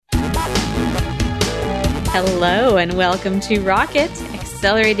Hello and welcome to Rocket,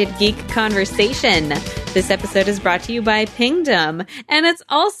 Accelerated Geek Conversation. This episode is brought to you by Pingdom, and it's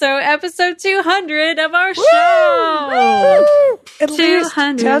also episode 200 of our show. Woo! At least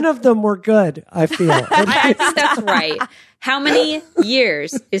 10 of them were good, I feel. I think that's right. How many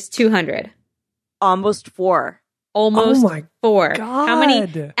years is 200? Almost 4. Almost Oh my 4. God. How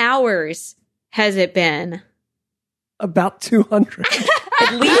many hours has it been? About 200.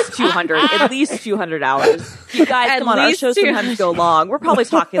 At least 200. At least 200 hours. You guys, come on. Our shows sometimes go long. We're probably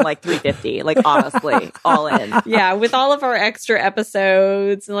talking like 350. Like, honestly, all in. Yeah, with all of our extra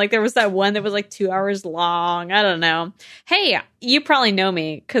episodes. And like there was that one that was like 2 hours long. I don't know. Hey, you probably know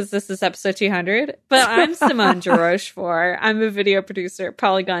me because this is episode 200. But I'm Simone Rochefort. I'm a video producer at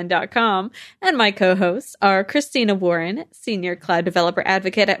Polygon.com. And my co-hosts are Christina Warren, Senior Cloud Developer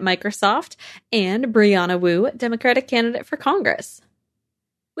Advocate at Microsoft, and Brianna Wu, Democratic Candidate for Congress.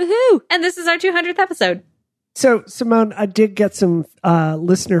 Woohoo! And this is our 200th episode. So, Simone, I did get some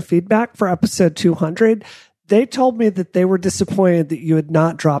listener feedback for episode 200. They told me that they were disappointed that you had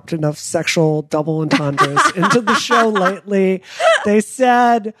not dropped enough sexual double entendres into the show lately. They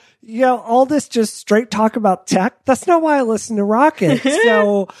said, all this just straight talk about tech. That's not why I listen to Rocket.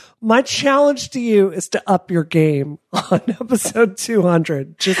 So my challenge to you is to up your game on episode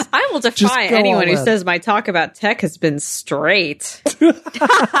 200. I will defy anyone who says my talk about tech has been straight.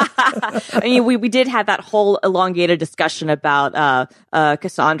 I mean, we did have that whole elongated discussion about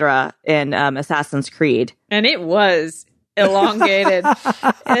Cassandra in Assassin's Creed. And it was elongated.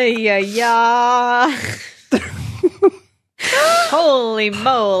 Yeah. Holy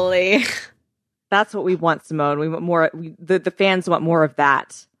moly. That's what we want, Simone. We want more. The fans want more of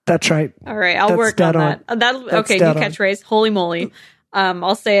that. That's right. All right, I'll work on that. Okay, new catchphrase. Holy moly.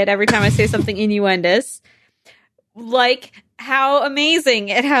 I'll say it every time I say something innuendous. Like how amazing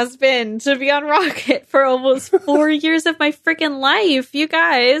it has been to be on Rocket for almost 4 years of my freaking life. You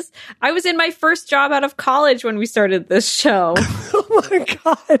guys, I was in my first job out of college when we started this show. Oh my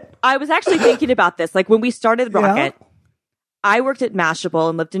God. I was actually thinking about this. Like when we started Rocket, I worked at Mashable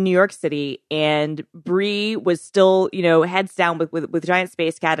and lived in New York City, and Bree was still, heads down with Giant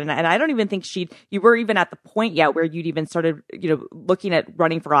Space Cat. And I don't even think you were even at the point yet where you'd even started, looking at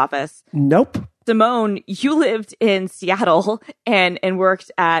running for office. Nope. Simone, you lived in Seattle and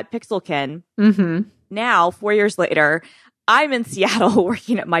worked at Pixelkin. Mm-hmm. Now, 4 years later, I'm in Seattle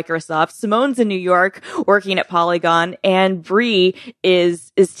working at Microsoft. Simone's in New York working at Polygon, and Bree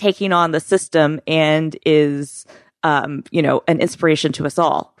is taking on the system and is, an inspiration to us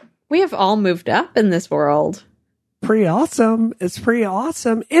all. We have all moved up in this world. Pretty awesome. It's pretty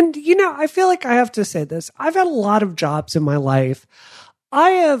awesome. And, I feel like I have to say this. I've had a lot of jobs in my life.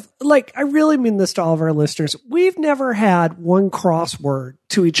 I really mean this to all of our listeners. We've never had one crossword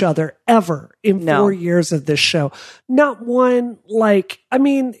to each other ever in 4 years of this show. Not one,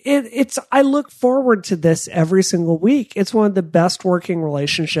 I look forward to this every single week. It's one of the best working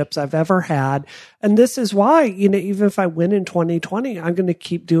relationships I've ever had. And this is why, even if I win in 2020, I'm going to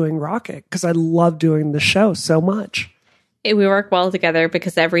keep doing Rocket because I love doing the show so much. We work well together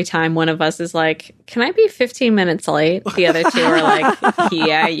because every time one of us is like, can I be 15 minutes late? The other two are like,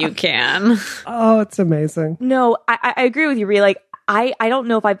 yeah, you can. Oh, it's amazing. No, I agree with you, Rhea. Like, I don't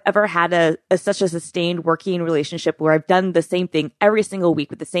know if I've ever had such a sustained working relationship where I've done the same thing every single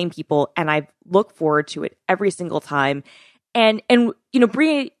week with the same people, and I look forward to it every single time. And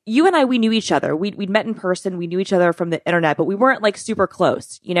Bree, you and I, we knew each other. We'd met in person. We knew each other from the internet, but we weren't like super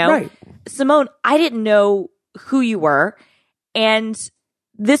close, Right. Simone, I didn't know who you were. And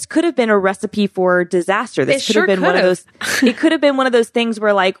this could have been a recipe for disaster. This could have been one of those. It could have been one of those things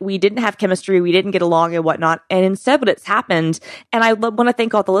where like we didn't have chemistry, we didn't get along and whatnot. And instead, what it's happened, and I want to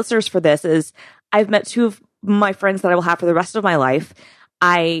thank all the listeners for this, is I've met two of my friends that I will have for the rest of my life.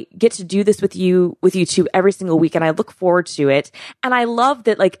 I get to do this with you two every single week, and I look forward to it. And I love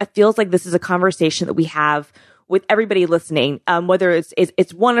that. Like, it feels like this is a conversation that we have with everybody listening, whether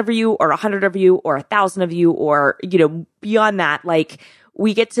it's one of you or 100 of you or 1,000 of you or, beyond that, like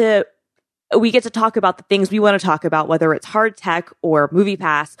we get to talk about the things we want to talk about, whether it's hard tech or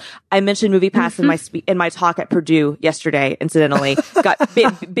MoviePass. I mentioned MoviePass in my talk at Purdue yesterday, incidentally. Got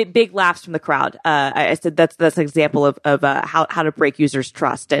big laughs from the crowd. I said that's an example of how to break users'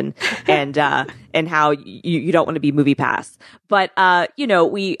 trust and how you don't want to be MoviePass. But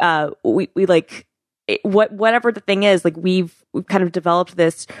we like, whatever the thing is, like we've kind of developed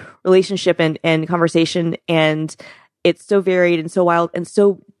this relationship and conversation, and it's so varied and so wild and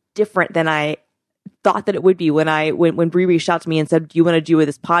so different than I thought that it would be when Bree reached out to me and said, "Do you want to do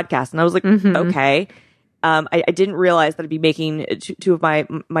this podcast?" And I was like, "Okay." I didn't realize that I'd be making two of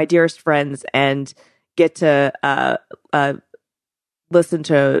my dearest friends and get to listen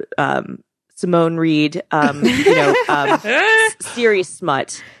to Simone read, series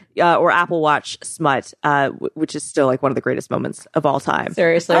smut. Or Apple Watch smut, which is still like one of the greatest moments of all time.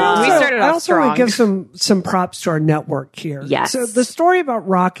 Seriously, we started off strong. I also want to give some props to our network here. Yes. So the story about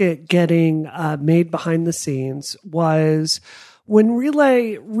Rocket getting made behind the scenes was when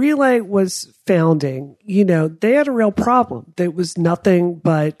Relay was founding, they had a real problem. There was nothing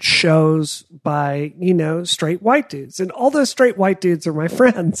but shows by, straight white dudes. And all those straight white dudes are my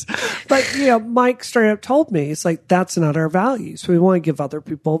friends. But, Mike straight up told me, it's like, that's not our values. We want to give other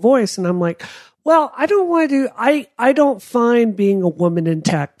people a voice. And I'm like, well, I don't find being a woman in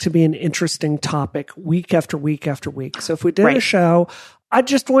tech to be an interesting topic week after week after week. So if we did a show, I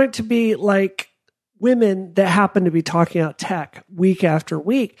just want it to be like, women that happen to be talking about tech week after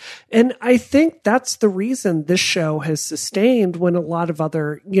week. And I think that's the reason this show has sustained when a lot of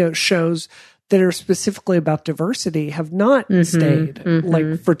other, shows that are specifically about diversity have not stayed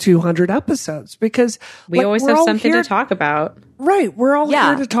like for 200 episodes because we always have something to talk about. Right. We're all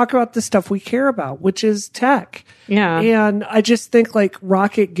here to talk about the stuff we care about, which is tech. Yeah. And I just think like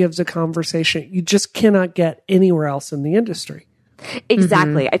Rocket gives a conversation you just cannot get anywhere else in the industry.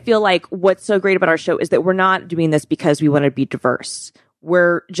 Exactly. I feel like what's so great about our show is that we're not doing this because we want to be diverse.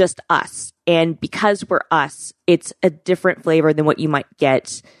 We're just us. And because we're us, it's a different flavor than what you might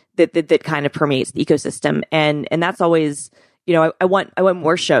get that kind of permeates the ecosystem. And that's always, I want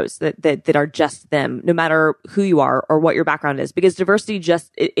more shows that are just them, no matter who you are or what your background is, because diversity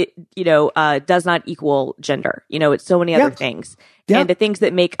just, does not equal gender. It's so many other things. Yeah. And the things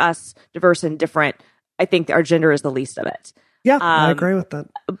that make us diverse and different, I think our gender is the least of it. Yeah, I agree with that.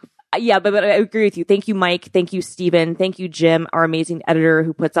 Yeah, but I agree with you. Thank you, Mike. Thank you, Stephen. Thank you, Jim, our amazing editor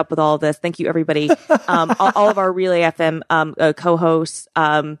who puts up with all of this. Thank you, everybody. All of our Relay FM co-hosts,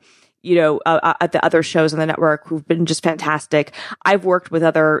 at the other shows on the network who've been just fantastic. I've worked with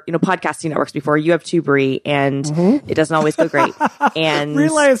other, podcasting networks before. You have two, Brie, and it doesn't always go great. And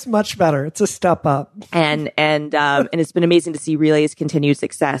Relay is much better. It's a step up. And it's been amazing to see Relay's continued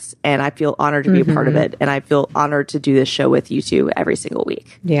success. And I feel honored to be a part of it. And I feel honored to do this show with you two every single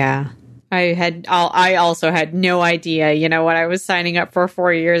week. Yeah. I also had no idea, what I was signing up for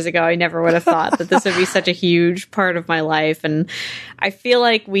 4 years ago. I never would have thought that this would be such a huge part of my life. And I feel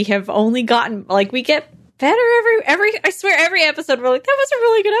like we have only gotten, we get better I swear every episode we're like, that was a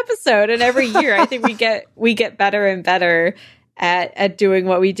really good episode. And every year I think we get better and better at doing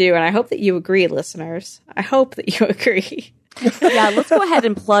what we do. And I hope that you agree, listeners. I hope that you agree. Yeah, let's go ahead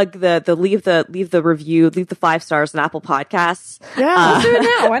and plug leave the review, leave the 5 stars on Apple Podcasts. Yeah, let's do it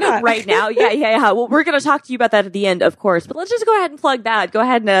now. Why not? Right now. Yeah. Well, we're going to talk to you about that at the end, of course, but let's just go ahead and plug that. Go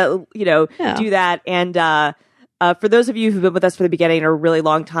ahead and, do that. And, for those of you who've been with us for the beginning or a really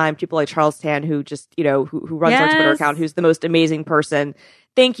long time, people like Charles Tan, who just, who runs our Twitter account, who's the most amazing person.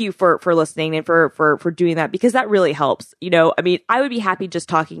 Thank you for listening and for doing that, because that really helps. I would be happy just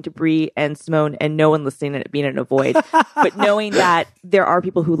talking to Brie and Simone and no one listening and it being in a void. But knowing that there are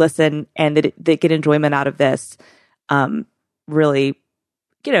people who listen and that they get enjoyment out of this, really,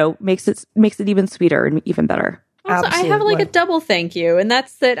 makes it even sweeter and even better. Also, I have a double thank you, and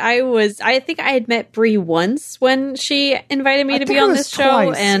that's that I think I had met Brie once when she invited me to be on this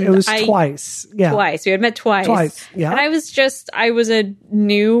show, and it was twice. Yeah. Twice. We had met twice. Yeah. And I was a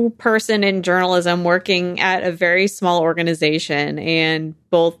new person in journalism working at a very small organization, and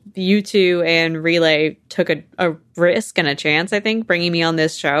both you two and Relay took a risk and a chance, I think, bringing me on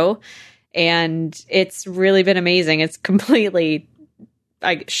this show. And it's really been amazing. It's completely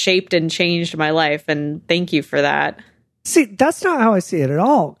shaped and changed my life, and thank you for that. See, that's not how I see it at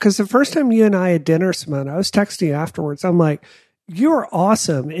all. Because the first time you and I had dinner, Simone, I was texting you afterwards. I'm like, you're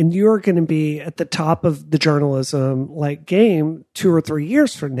awesome, and you're going to be at the top of the journalism game 2 or 3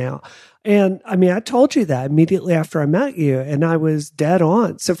 years from now. And I mean, I told you that immediately after I met you, and I was dead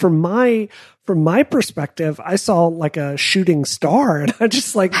on. So from my perspective, I saw a shooting star, and I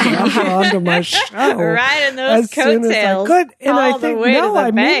just grabbed her onto my show. Right in those coattails. Good. And I think, no, I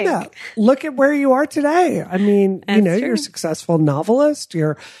mean that. Look at where you are today. I mean, you're a successful novelist.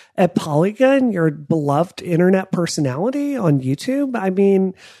 You're at Polygon. You're a beloved internet personality on YouTube. I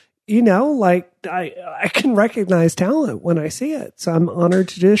mean, I can recognize talent when I see it. So I'm honored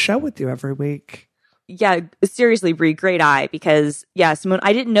to do a show with you every week. Yeah, seriously, Brie, great eye, because Simone,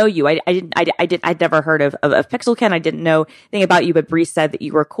 I didn't know you. I'd never heard of Pixelkin. I didn't know anything about you, but Brie said that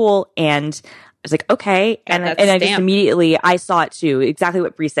you were cool, and I was like, okay. And I just immediately, I saw it too. Exactly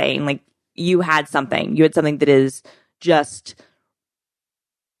what Brie's saying. You had something that is just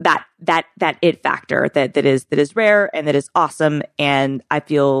that it factor that is rare and that is awesome. And I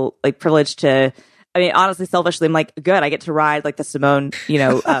feel privileged to I mean, honestly, selfishly, I'm like, good. I get to ride like the Simone,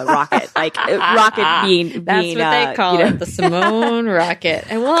 rocket, like rocket being. That's what they call it, the Simone rocket.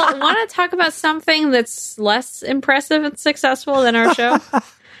 And we'll want to talk about something that's less impressive and successful than our show.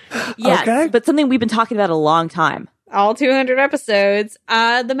 Yes, okay. But something we've been talking about a long time. All 200 episodes,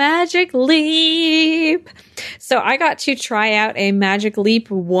 the Magic Leap. So I got to try out a Magic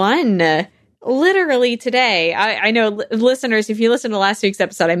Leap 1 literally today. I know listeners, if you listen to last week's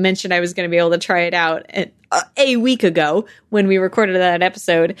episode, I mentioned I was going to be able to try it out a week ago when we recorded that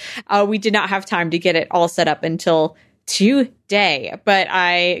episode. We did not have time to get it all set up until today, but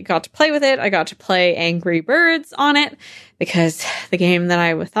I got to play with it. I got to play Angry Birds on it because the game that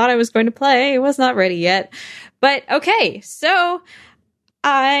I thought I was going to play was not ready yet. But okay, so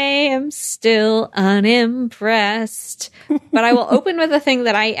I am still unimpressed, but I will open with a thing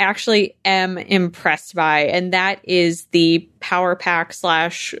that I actually am impressed by, and that is the power pack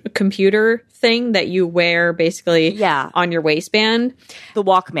 / computer thing that you wear basically on your waistband. The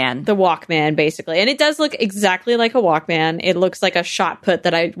Walkman. The Walkman, basically. And it does look exactly like a Walkman. It looks like a shot put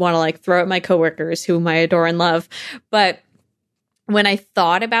that I want to like throw at my coworkers whom I adore and love. But when I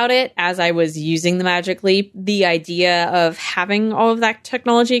thought about it as I was using the Magic Leap, the idea of having all of that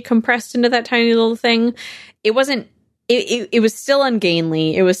technology compressed into that tiny little thing, it wasn't, it was still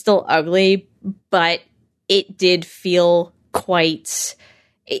ungainly. It was still ugly, but it did feel quite,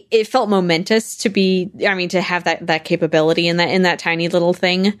 it felt momentous to have that capability in that tiny little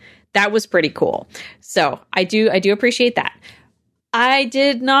thing. That was pretty cool. So I do appreciate that. I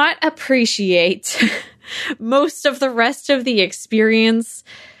did not appreciate most of the rest of the experience,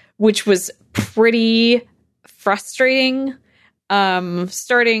 which was pretty frustrating.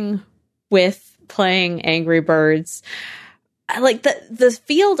 Starting with playing Angry Birds, like the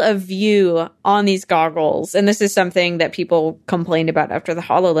field of view on these goggles, and this is something that people complained about after the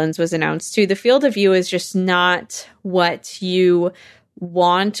HoloLens was announced too. The field of view is just not what you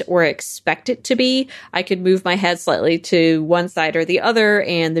want or expect it to be. I could move my head slightly to one side or the other,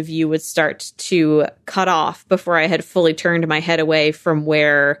 and the view would start to cut off before I had fully turned my head away from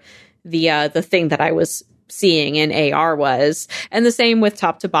where the thing that I was seeing in AR was. And the same with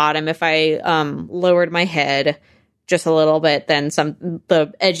top to bottom. If I lowered my head just a little bit, then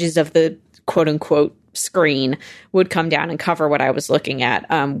the edges of the quote unquote screen would come down and cover what I was looking at,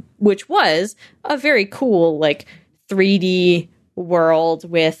 which was a very cool like 3D world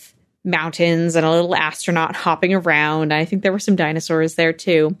with mountains and a little astronaut hopping around. I think there were some dinosaurs there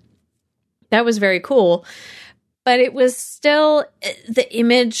too. That was very cool. But it was still, the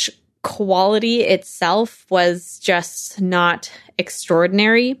image quality itself was just not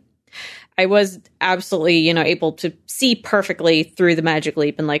extraordinary. I was absolutely, able to see perfectly through the Magic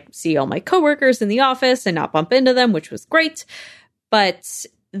Leap and like see all my coworkers in the office and not bump into them, which was great. But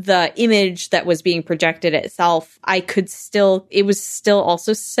the image that was being projected itself, it was still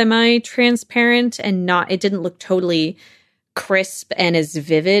also semi-transparent and it didn't look totally crisp and as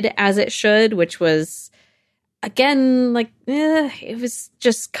vivid as it should, which was, again, like, it was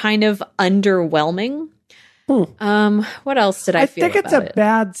just kind of underwhelming. What else did I feel about it? I think it's a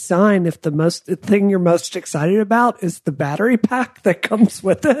bad sign if the thing you're most excited about is the battery pack that comes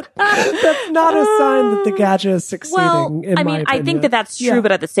with it. That's not a sign that the gadget is succeeding, in my opinion. I think that's true,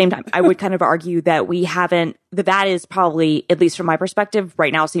 but at the same time, I would kind of argue that that is probably, at least from my perspective,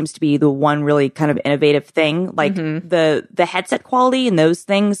 right now seems to be the one really kind of innovative thing. Like the headset quality and those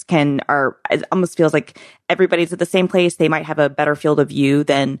things it almost feels like everybody's at the same place. They might have a better field of view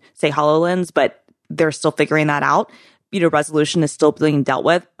than, say, HoloLens, but they're still figuring that out. Resolution is still being dealt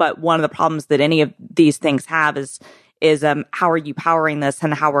with. But one of the problems that any of these things have is how are you powering this,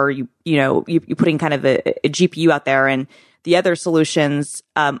 and how are you putting kind of a GPU out there? And the other solutions,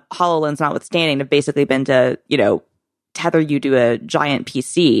 HoloLens notwithstanding, have basically been to tether you to a giant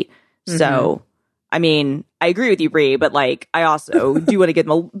PC. So, I mean, I agree with you, Bree, but like I also do want to give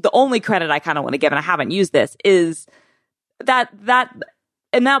them the only credit I kind of want to give, and I haven't used this, is that.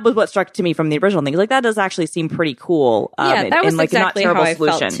 And that was what struck to me from the original thing. Like, that does actually seem pretty cool. That was like exactly how I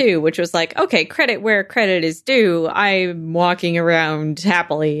felt too, which was like, okay, credit where credit is due. I'm walking around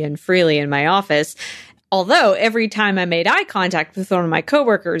happily and freely in my office. Although every time I made eye contact with one of my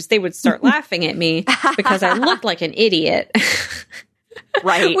coworkers, they would start laughing at me because I looked like an idiot.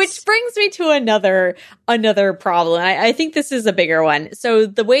 Right. Which brings me to another problem. I think this is a bigger one. So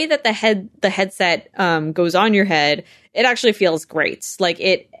the way that the headset goes on your head, it actually feels great. Like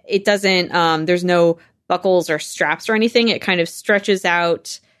it doesn't, there's no buckles or straps or anything. It kind of stretches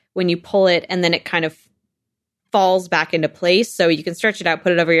out when you pull it, and then it kind of falls back into place. So you can stretch it out,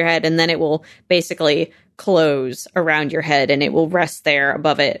 put it over your head, and then it will basically close around your head, and it will rest there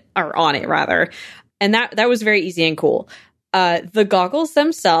above it, or on it rather. And that was very easy and cool. The goggles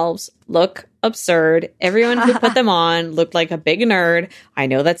themselves look absurd. Everyone who put them on looked like a big nerd. I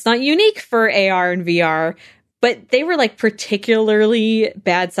know that's not unique for AR and VR, but they were like particularly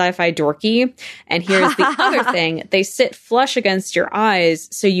bad sci-fi dorky. And here's the other thing. They sit flush against your eyes,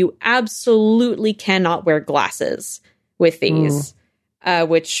 so you absolutely cannot wear glasses with these,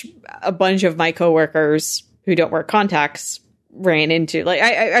 which a bunch of my coworkers who don't wear contacts ran into. Like,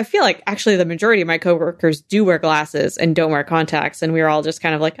 I feel like actually the majority of my coworkers do wear glasses and don't wear contacts, and we were all just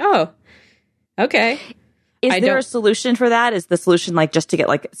kind of like, oh, okay. Is there a solution for that? Is the solution like just to get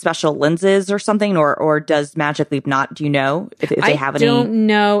like special lenses or something, or does Magic Leap not? Do you know if they have any? I don't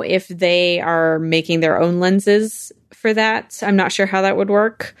know if they are making their own lenses for that. I'm not sure how that would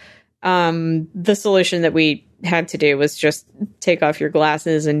work. The solution that we had to do was just take off your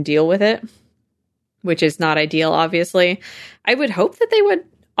glasses and deal with it, which is not ideal, obviously. I would hope that they would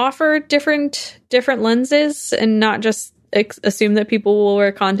offer different lenses and not just assume that people will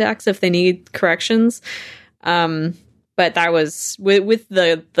wear contacts if they need corrections. But that was with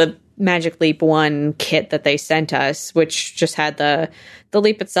the Magic Leap 1 kit that they sent us, which just had the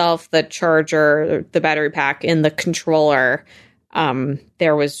Leap itself, the charger, the battery pack, and the controller.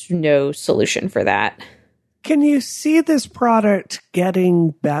 There was no solution for that. Can you see this product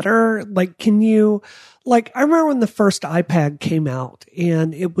getting better? Like, I remember when the first iPad came out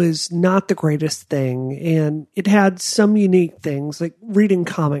and it was not the greatest thing, and it had some unique things like reading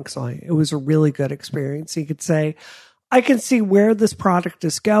comics on it. It was a really good experience. You could say, I can see where this product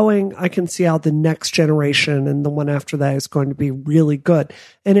is going. I can see how the next generation and the one after that is going to be really good.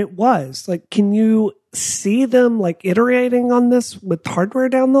 And it was. Like, can you see them like iterating on this with hardware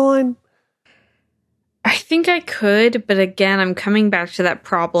down the line? I think I could, but again, I'm coming back to that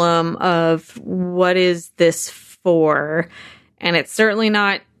problem of what is this for? And it's certainly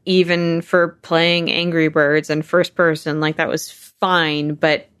not even for playing Angry Birds in first person. Like, that was fine,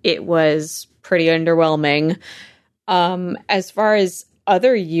 but it was pretty underwhelming. As far as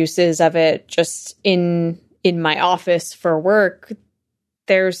other uses of it, just in my office for work,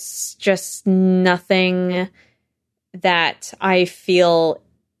 there's just nothing that I feel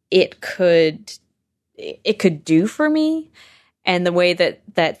it could do for me. And the way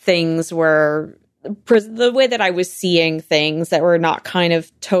that things were, the way that I was seeing things that were not kind of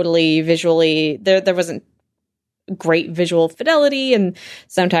totally visually, there wasn't great visual fidelity, and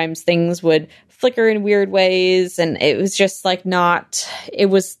sometimes things would flicker in weird ways, and it was just like it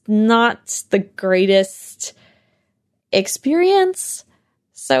was not the greatest experience.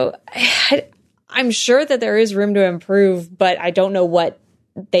 So I'm sure that there is room to improve, but I don't know what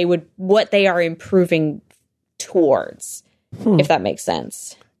they are improving towards, if that makes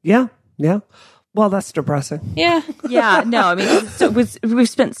sense. Yeah. Well, that's depressing. Yeah. Yeah. No, I mean, we've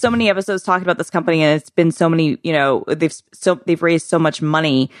spent so many episodes talking about this company, and it's been so many, they've raised so much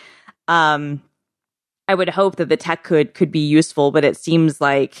money. I would hope that the tech could be useful, but it seems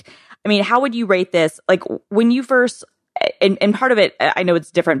like, I mean, how would you rate this? Like, when you first, and part of it, I know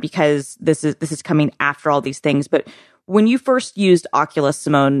it's different because this is coming after all these things, but when you first used Oculus,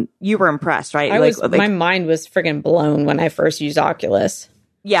 Simone, you were impressed, right? My mind was friggin' blown when I first used Oculus.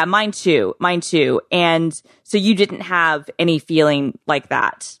 Yeah, mine too. And so you didn't have any feeling like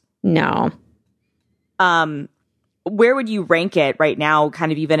that? No. Where would you rank it right now,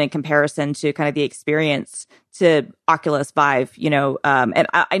 kind of even in comparison to kind of the experience to Oculus Vive? And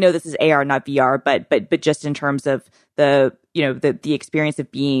I know this is AR, not VR, but just in terms of the experience of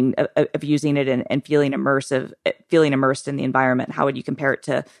using it and feeling immersed in the environment, how would you compare it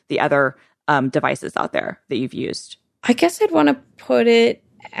to the other devices out there that you've used? I guess I'd want to put it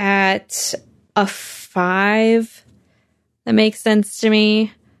at a 5. That makes sense to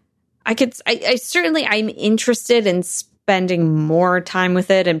me. I'm interested in spending more time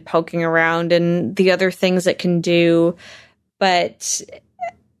with it and poking around and the other things it can do. But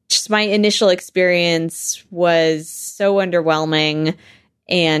just my initial experience was so underwhelming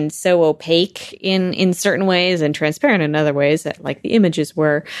and so opaque in certain ways and transparent in other ways, that like the images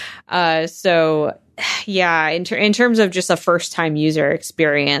were. So yeah, in terms of just a first time user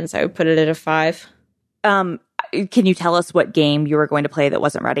experience, I would put it at a 5. Can you tell us what game you were going to play that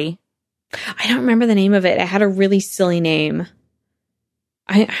wasn't ready? I don't remember the name of it. It had a really silly name.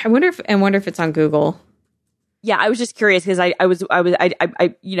 I wonder if it's on Google. Yeah, I was just curious because I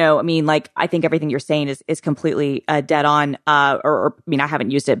think everything you're saying is completely dead on. I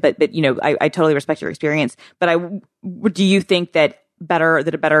haven't used it, but I totally respect your experience. But do you think that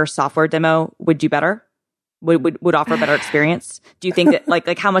a better software demo would do better? would offer a better experience? Do you think that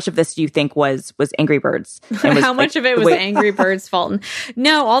like how much of this do you think was Angry Birds? How much of it was Angry Birds' fault?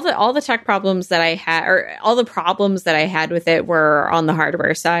 No, all the tech problems that I had, or all the problems that I had with it, were on the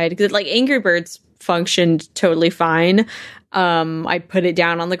hardware side. Because like Angry Birds functioned totally fine. I put it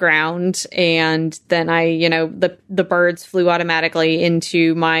down on the ground, and then the birds flew automatically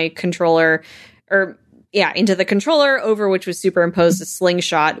into my controller, into the controller, over which was superimposed a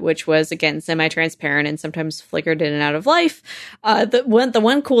slingshot, which was, again, semi-transparent and sometimes flickered in and out of life. The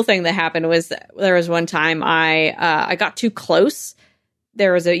one cool thing that happened was there was one time I got too close.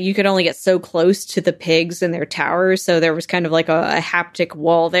 You could only get so close to the pigs and their towers, so there was kind of like a haptic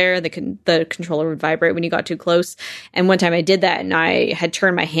wall there. The controller would vibrate when you got too close. And one time I did that, and I had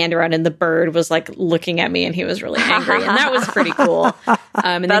turned my hand around, and the bird was like looking at me, and he was really angry, and that was pretty cool.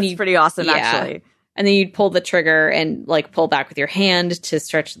 And that's pretty awesome, actually. And then you'd pull the trigger and like pull back with your hand to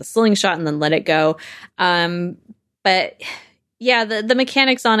stretch the slingshot, and then let it go. But yeah, the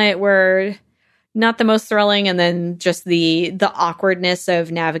mechanics on it were not the most thrilling, and then just the awkwardness of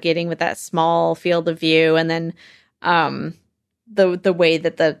navigating with that small field of view, and then the way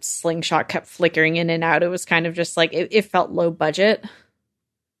that the slingshot kept flickering in and out. It was kind of just like it felt low budget.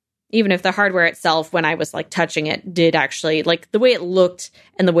 Even if the hardware itself, when I was like touching it, did actually, like, the way it looked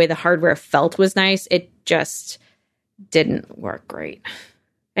and the way the hardware felt was nice, it just didn't work great.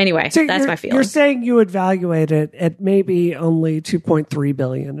 Anyway, so that's my feeling. You're saying you evaluate it at maybe only $2.3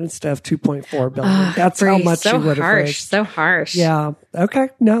 billion instead of $2.4 billion. That's how much you would have raised. So harsh. Yeah. Okay.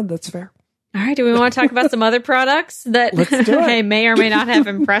 No, that's fair. All right. Do we want to talk about some other products that may or may not have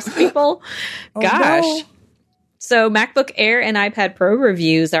impressed people? Gosh. No. So MacBook Air and iPad Pro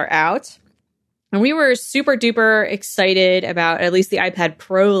reviews are out. And we were super duper excited about at least the iPad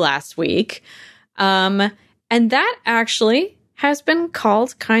Pro last week. And that actually has been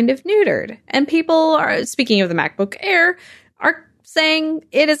called kind of neutered. And people are, speaking of the MacBook Air, are saying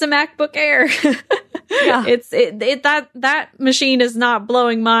it is a MacBook Air. Yeah. That machine is not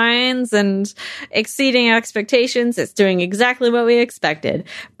blowing minds and exceeding expectations. It's doing exactly what we expected.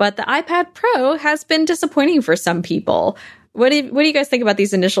 But the iPad Pro has been disappointing for some people. What do you guys think about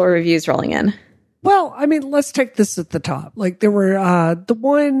these initial reviews rolling in? Well, I mean, let's take this at the top. Like, there were the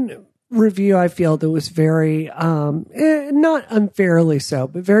one review I feel that was very, not unfairly so,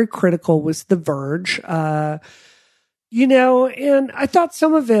 but very critical was The Verge. And I thought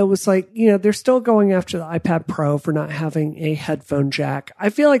some of it was like, they're still going after the iPad Pro for not having a headphone jack. I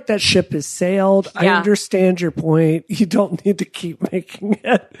feel like that ship has sailed. Yeah. I understand your point. You don't need to keep making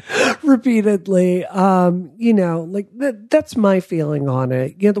it repeatedly. That's my feeling on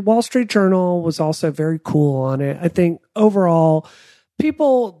it. The Wall Street Journal was also very cool on it. I think overall,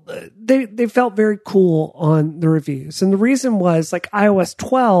 people, they felt very cool on the reviews. And the reason was, like, iOS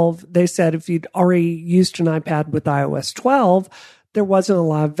 12, they said if you'd already used an iPad with iOS 12, there wasn't a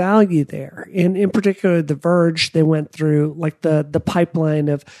lot of value there. And in particular, The Verge, they went through like the pipeline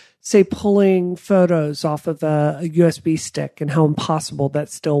of, say, pulling photos off of a USB stick and how impossible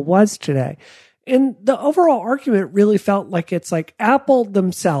that still was today. And the overall argument really felt like it's like Apple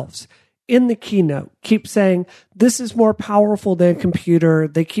themselves in the keynote keep saying this is more powerful than a computer.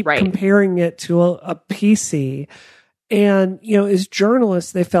 They keep comparing it to a PC. And, as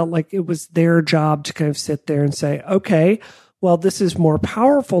journalists, they felt like it was their job to kind of sit there and say, okay, well, this is more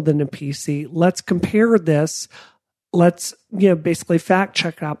powerful than a PC. Let's compare this. Let's, basically fact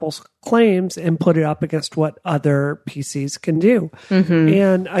check Apple's claims and put it up against what other PCs can do. Mm-hmm.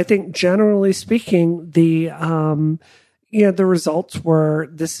 And I think generally speaking, the results were,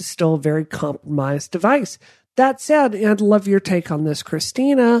 this is still a very compromised device. That said, and I'd love your take on this,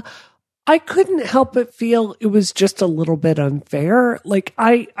 Christina, I couldn't help but feel it was just a little bit unfair. Like,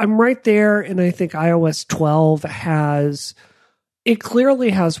 I'm right there, and I think iOS 12 clearly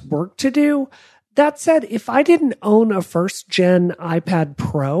has work to do. That said, if I didn't own a first-gen iPad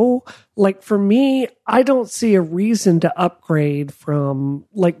Pro, like, for me, I don't see a reason to upgrade from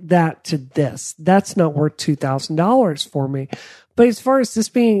like that to this. That's not worth $2,000 for me. But as far as this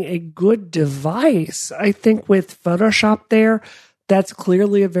being a good device, I think with Photoshop there, that's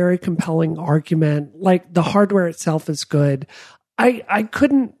clearly a very compelling argument. Like, the hardware itself is good. I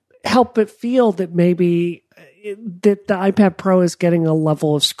couldn't help but feel that maybe that the iPad Pro is getting a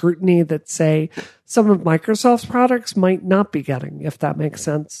level of scrutiny that, say, some of Microsoft's products might not be getting, if that makes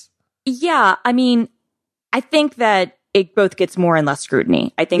sense. Yeah, I mean, I think that it both gets more and less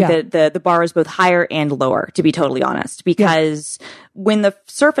scrutiny. I think that the bar is both higher and lower, to be totally honest, because when the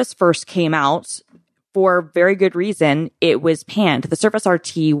Surface first came out, for very good reason, it was panned. The Surface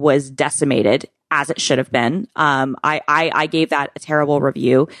RT was decimated. as it should have been. I gave that a terrible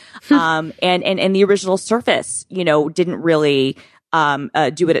review. And the original Surface, didn't really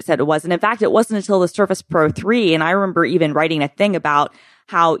do what it said it was. And in fact, it wasn't until the Surface Pro 3, and I remember even writing a thing about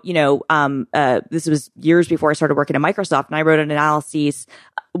how, this was years before I started working at Microsoft, and I wrote an analysis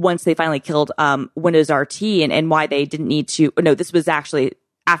once they finally killed Windows RT and why they didn't need to. No, this was actually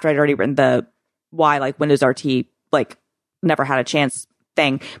after I'd already written the why Windows RT never had a chance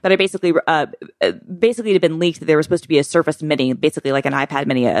thing. But I basically it had been leaked that there was supposed to be a Surface Mini, basically like an iPad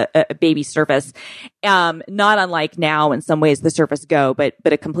Mini, a baby Surface, not unlike now in some ways the Surface Go, but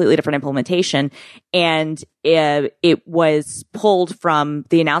a completely different implementation. And it was pulled from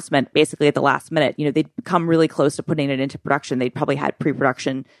the announcement basically at the last minute. They'd come really close to putting it into production. They'd probably had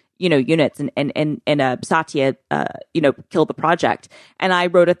pre-production units and Satya, killed the project. And I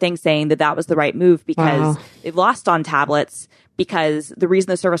wrote a thing saying that was the right move because they've lost on tablets, because the reason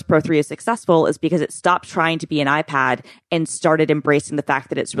the Surface Pro 3 is successful is because it stopped trying to be an iPad and started embracing the fact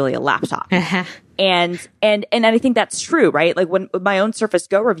that it's really a laptop. And I think that's true, right? Like when my own Surface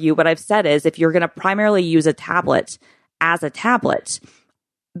Go review, what I've said is if you're going to primarily use a tablet as a tablet,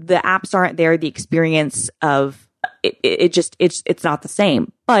 the apps aren't there. The experience of it's not the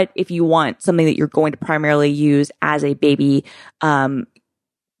same. But if you want something that you're going to primarily use as a baby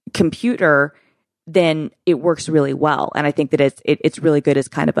computer, then it works really well. And I think that it's really good as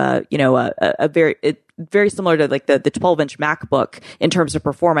kind of a very similar to like the 12-inch MacBook in terms of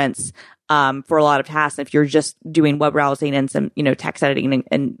performance for a lot of tasks. If you're just doing web browsing and some text editing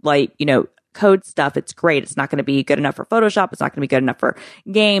and light code stuff, it's great. It's not going to be good enough for Photoshop. It's not going to be good enough for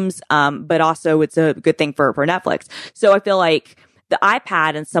games. But also it's a good thing for Netflix. So I feel like the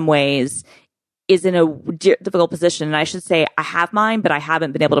iPad in some ways is in a difficult position. And I should say I have mine, but I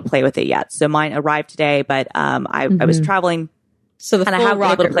haven't been able to play with it yet. So mine arrived today, but I was traveling. So the full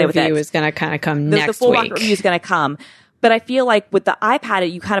Rocket review is going to kind of come next week. The full Rocket review is going to come. But I feel like with the iPad,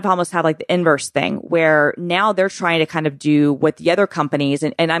 you kind of almost have like the inverse thing where now they're trying to kind of do what the other companies,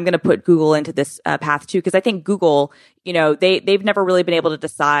 and I'm going to put Google into this path too, because I think Google, they've never really been able to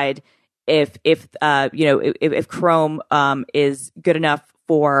decide if Chrome is good enough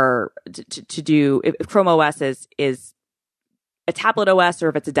to do, if Chrome OS is a tablet OS or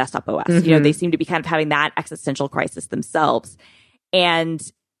if it's a desktop OS. Mm-hmm. They seem to be kind of having that existential crisis themselves. And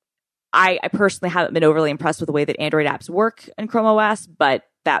I personally haven't been overly impressed with the way that Android apps work in Chrome OS, but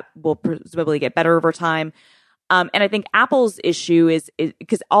that will presumably get better over time. And I think Apple's issue is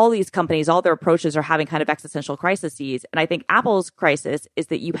because all these companies, all their approaches are having kind of existential crises. And I think Apple's crisis is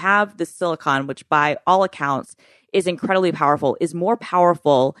that you have the silicon, which by all accounts is incredibly powerful, is more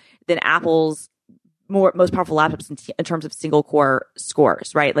powerful than Apple's most powerful laptops in terms of single core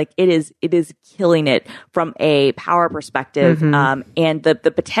scores, right? Like it is killing it from a power perspective. Mm-hmm. And the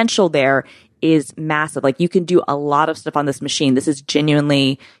potential there is massive. Like you can do a lot of stuff on this machine. This is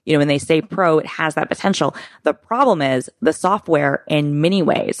genuinely, when they say pro, it has that potential. The problem is the software in many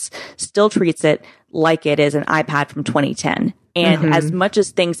ways still treats it like it is an iPad from 2010. And as much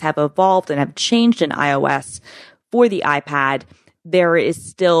as things have evolved and have changed in iOS for the iPad, there is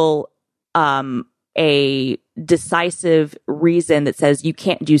still, a decisive reason that says you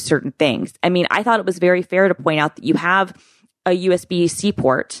can't do certain things. I mean, I thought it was very fair to point out that you have a USB-C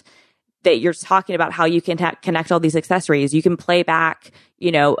port that you're talking about how you can connect all these accessories. You can play back,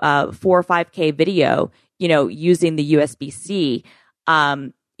 4 or 5K video, using the USB-C.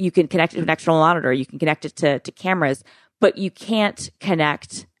 You can connect it to an external monitor. You can connect it to cameras, but you can't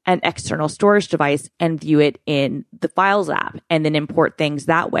connect an external storage device and view it in the Files app and then import things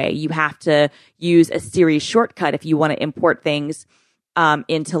that way. You have to use a Siri shortcut if you want to import things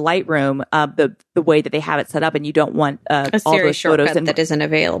into Lightroom, the way that they have it set up, and you don't want a all Siri those shortcut photos that isn't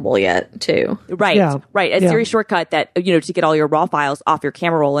available yet, too. Right, Yeah. right. A Siri shortcut that to get all your raw files off your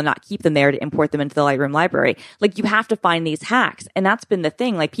camera roll and not keep them there to import them into the Lightroom library. Like you have to find these hacks, and that's been the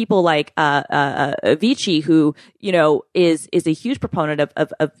thing. Like people like Avicii, who is a huge proponent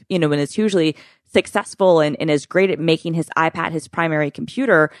of and is hugely successful and is great at making his iPad his primary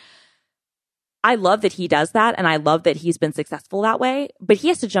computer. I love that he does that, and I love that he's been successful that way, but he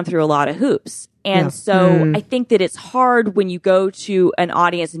has to jump through a lot of hoops. And so I think that it's hard when you go to an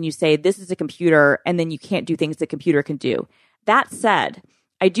audience and you say, this is a computer, and then you can't do things the computer can do. That said,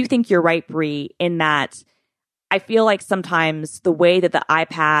 I do think you're right, Brie, in that I feel like sometimes the way that the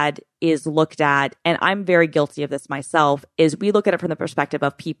iPad is looked at, and I'm very guilty of this myself, is we look at it from the perspective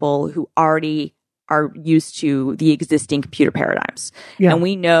of people who already are used to the existing computer paradigms. Yeah. And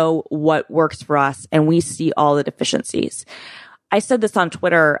we know what works for us, and we see all the deficiencies. I said this on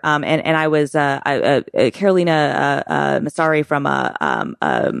Twitter, and I was Carolina Massari from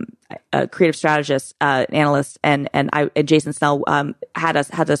creative strategist, analyst, and Jason Snell had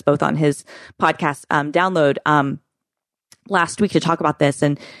us both on his podcast Download last week to talk about this.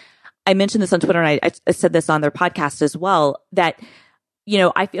 And I mentioned this on Twitter, and I said this on their podcast as well, that,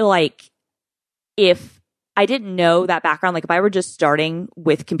 I feel like if I didn't know that background, like if I were just starting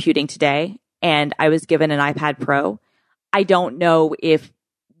with computing today and I was given an iPad Pro, I don't know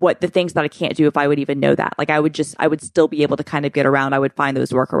what the things that I can't do, if I would even know that. Like I would still be able to kind of get around. I would find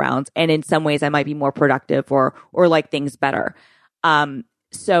those workarounds. And in some ways I might be more productive or like things better.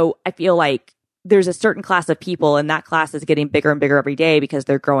 So I feel like there's a certain class of people, and that class is getting bigger and bigger every day because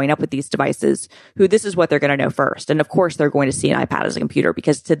they're growing up with these devices, who this is what they're going to know first. And of course they're going to see an iPad as a computer,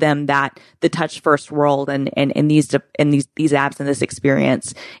 because to them that the touch first world and these apps and this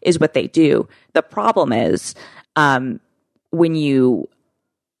experience is what they do. The problem is, when you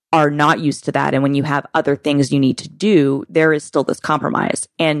are not used to that and when you have other things you need to do, there is still this compromise.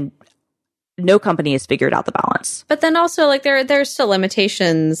 And no company has figured out the balance. But then also, like, there's still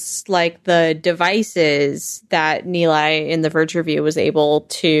limitations, like the devices that Nilay in the Verge review was able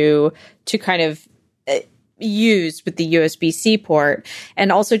to kind of use with the USB-C port,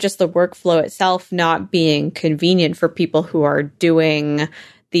 and also just the workflow itself not being convenient for people who are doing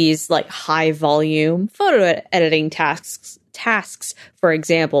these like high volume photo editing tasks, for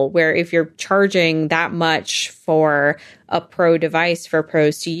example, where if you're charging that much for a pro device for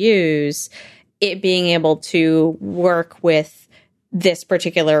pros to use, it being able to work with this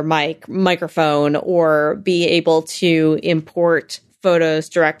particular microphone or be able to import photos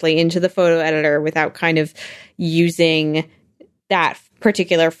directly into the photo editor without kind of using that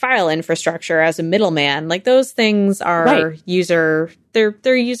particular file infrastructure as a middleman. Like those things are right.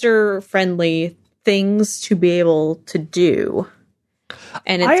 They're user friendly things to be able to do.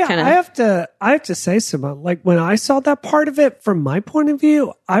 And it's kind of, I have to say, Simone, like when I saw that part of it from my point of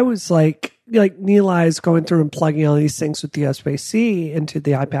view, I was like Nilay is going through and plugging all these things with the USB-C into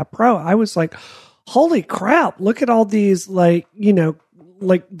the iPad Pro. I was like, holy crap, look at all these like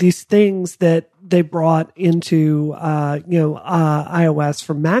these things that they brought into iOS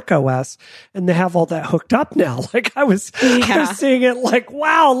from Mac OS, and they have all that hooked up now. Like I was seeing it like,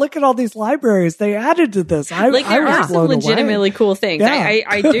 wow, look at all these libraries they added to this. There are some legitimately cool things. Yeah.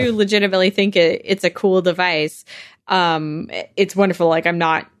 I do legitimately think it's a cool device. It's wonderful. Like I'm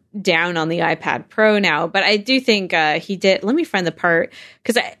not down on the iPad Pro now, but I do think he did. Let me find the part,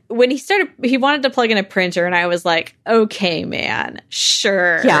 because when he wanted to plug in a printer, and I was like, okay, man,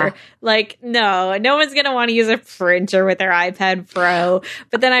 sure. Yeah. Like, no one's going to want to use a printer with their iPad Pro.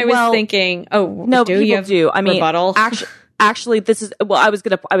 But then I was thinking, no, people do. I mean, rebuttal? Actually, this is, I was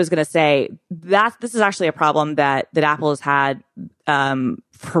gonna say that this is actually a problem that Apple has had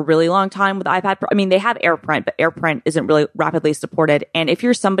for a really long time with the iPad Pro. I mean, they have AirPrint, but AirPrint isn't really rapidly supported. And if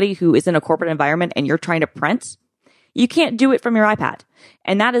you're somebody who is in a corporate environment and you're trying to print, you can't do it from your iPad.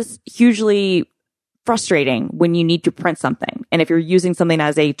 And that is hugely frustrating when you need to print something. And if you're using something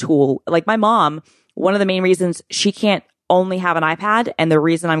as a tool, like my mom, one of the main reasons she can't only have an iPad, and the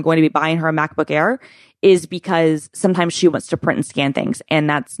reason I'm going to be buying her a MacBook Air, is because sometimes she wants to print and scan things, and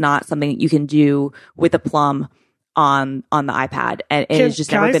that's not something that you can do with a Plum on the iPad. And it's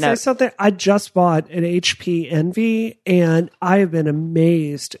just never been. Can I say something? I just bought an HP Envy, and I have been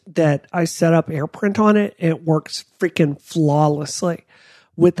amazed that I set up AirPrint on it, and it works freaking flawlessly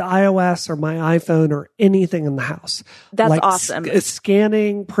with iOS or my iPhone or anything in the house. That's like awesome.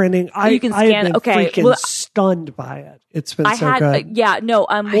 Scanning, printing. You can scan. I've been freaking stunned by it. It's been so good.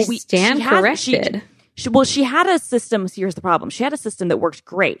 I stand corrected. She had a system. Here's the problem. She had a system that worked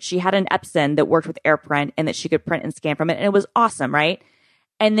great. She had an Epson that worked with AirPrint and that she could print and scan from it. And it was awesome, right?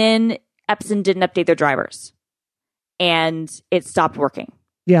 And then Epson didn't update their drivers and it stopped working.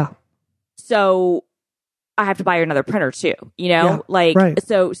 Yeah. So I have to buy her another printer too, right.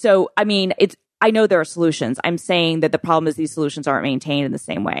 So, I mean, I know there are solutions. I'm saying that the problem is these solutions aren't maintained in the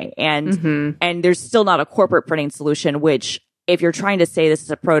same way. And, and there's still not a corporate printing solution, which, if you're trying to say this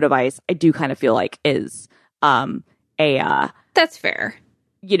is a pro device, I do kind of feel like is that's fair.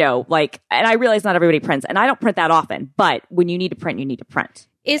 And I realize not everybody prints, and I don't print that often, but when you need to print, you need to print.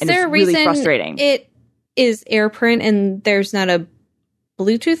 Is there a reason really frustrating? It is AirPrint and there's not a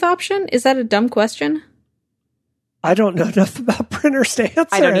Bluetooth option? Is that a dumb question? I don't know enough about printers to answer.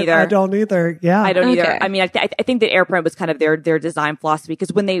 I don't either. I don't either. Yeah. I don't either. I mean, I think that AirPrint was kind of their design philosophy,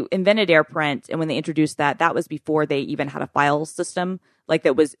 because when they invented AirPrint and when they introduced that was before they even had a file system like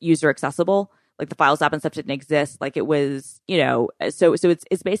that was user accessible. Like the Files app and stuff didn't exist. Like it was, so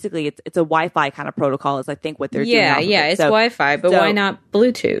it's basically it's a Wi-Fi kind of protocol is I think what they're doing. Yeah, it's Wi-Fi, but why not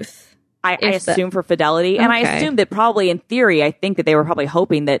Bluetooth? I assume for fidelity. Okay. And I assume that probably in theory, I think that they were probably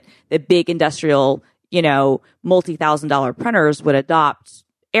hoping that the big industrial, multi-$1,000 printers would adopt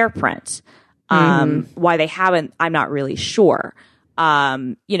AirPrint. Why they haven't, I'm not really sure.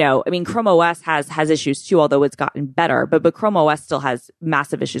 Chrome OS has issues too, although it's gotten better, but Chrome OS still has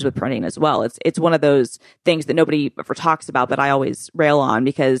massive issues with printing as well. It's one of those things that nobody ever talks about, but I always rail on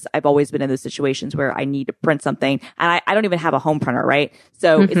because I've always been in those situations where I need to print something and I don't even have a home printer, right?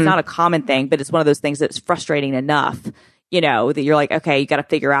 So it's not a common thing, but it's one of those things that's frustrating enough, that you're like, okay, you got to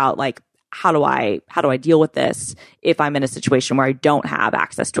figure out like, how do I deal with this if I'm in a situation where I don't have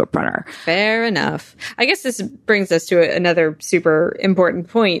access to a printer? Fair enough. I guess this brings us to another super important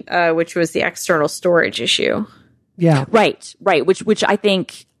point, which was the external storage issue. Yeah. Right. Which I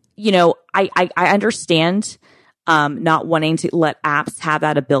think, I understand not wanting to let apps have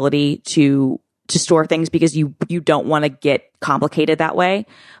that ability to store things because you don't want to get complicated that way.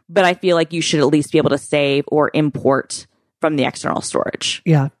 But I feel like you should at least be able to save or import from the external storage.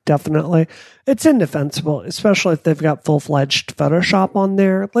 Yeah, definitely. It's indefensible, especially if they've got full-fledged Photoshop on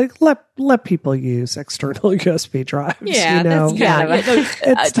there. Like, let people use external USB drives. Yeah,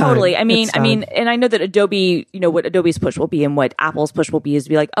 it's totally. I mean, and I know that Adobe, what Adobe's push will be and what Apple's push will be is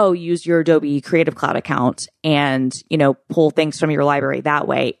to be like, oh, use your Adobe Creative Cloud account and, pull things from your library that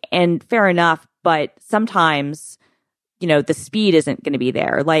way. And fair enough, but sometimes, the speed isn't going to be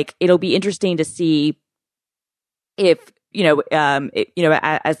there. Like, it'll be interesting to see if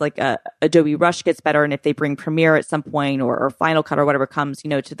as like Adobe Rush gets better, and if they bring Premiere at some point or Final Cut or whatever comes, to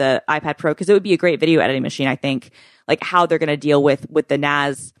the iPad Pro, because it would be a great video editing machine. I think like how they're going to deal with the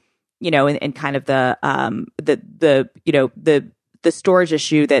NAS, and kind of the storage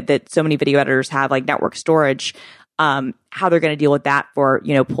issue that so many video editors have, like network storage. How they're going to deal with that for,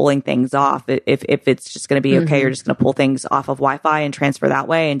 pulling things off. If it's just going to be, okay, you're just going to pull things off of Wi-Fi and transfer that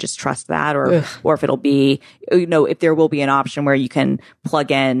way and just trust that, or if it'll be, if there will be an option where you can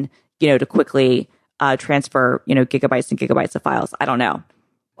plug in, to quickly, transfer, gigabytes and gigabytes of files. I don't know.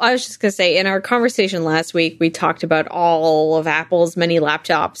 I was just going to say, in our conversation last week, we talked about all of Apple's many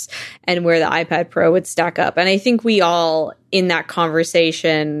laptops and where the iPad Pro would stack up. And I think we all in that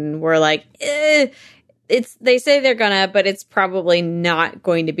conversation were like, they say they're gonna, but it's probably not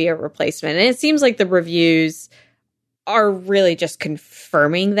going to be a replacement. And it seems like the reviews are really just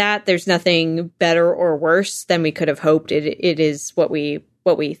confirming that there's nothing better or worse than we could have hoped. It is what we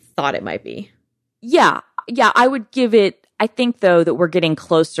thought it might be. Yeah. I would give it. I think though that we're getting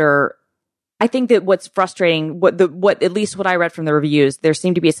closer. I think that what's frustrating, what at least what I read from the reviews, there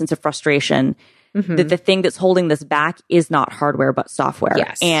seemed to be a sense of frustration. That the thing that's holding this back is not hardware but software.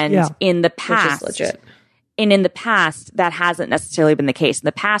 Yes. And in the past, which is legit. And in the past, that hasn't necessarily been the case. In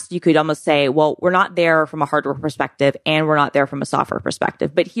the past, you could almost say, well, we're not there from a hardware perspective and we're not there from a software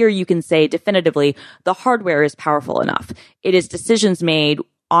perspective. But here you can say definitively, the hardware is powerful enough. It is decisions made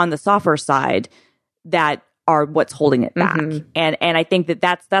on the software side that are what's holding it back. And I think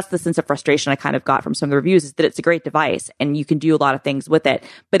that's the sense of frustration I kind of got from some of the reviews, is that it's a great device and you can do a lot of things with it.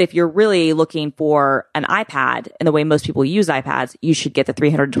 But if you're really looking for an iPad and the way most people use iPads, you should get the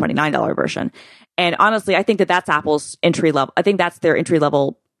 $329 version. And honestly, I think that's Apple's entry level. I think that's their entry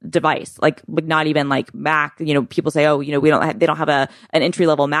level device. Like not even like Mac. People say, oh, they don't have an entry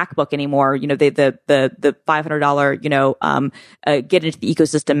level MacBook anymore. The $500 get into the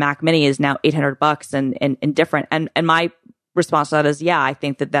ecosystem Mac Mini is now $800 and different. And my response to that is, yeah, I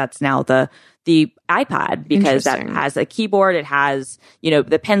think that's now the iPad, because that has a keyboard, it has,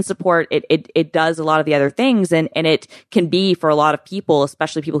 the pen support, it does a lot of the other things, and it can be for a lot of people,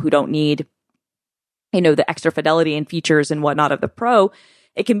 especially people who don't need, the extra fidelity and features and whatnot of the Pro.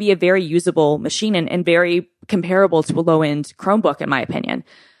 It can be a very usable machine and very comparable to a low-end Chromebook, in my opinion.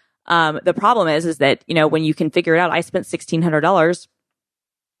 The problem is that, when you can figure it out, I spent $1,600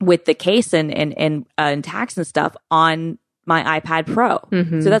 with the case and tax and stuff on my iPad Pro.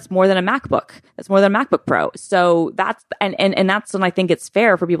 So that's more than a MacBook. That's more than a MacBook Pro. So that's when I think it's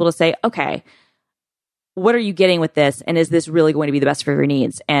fair for people to say, okay, what are you getting with this? And is this really going to be the best for your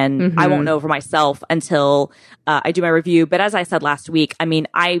needs? And I won't know for myself until I do my review. But as I said last week,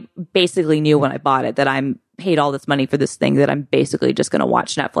 I basically knew when I bought it that I'm paid all this money for this thing that I'm basically just going to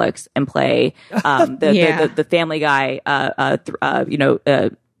watch Netflix and play the Family Guy,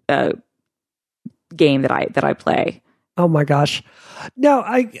 game that I play. Oh my gosh. No,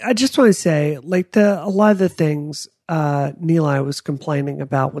 I just want to say, like, a lot of the things Nilay was complaining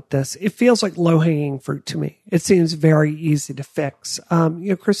about with this, it feels like low-hanging fruit to me. It seems very easy to fix.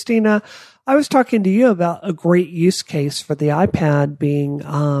 Christina, I was talking to you about a great use case for the iPad being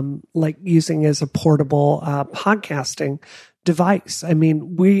like using as a portable podcasting device. I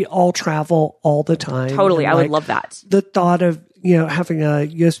mean, we all travel all the time. Totally. I would love that. The thought of, having a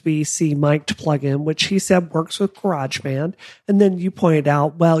USB-C mic to plug in, which he said works with GarageBand. And then you pointed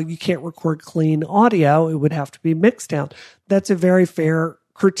out, well, you can't record clean audio. It would have to be mixed down. That's a very fair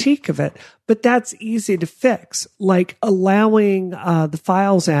critique of it, but that's easy to fix. Like allowing the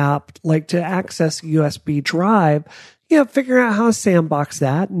Files app, like to access a USB drive, figure out how to sandbox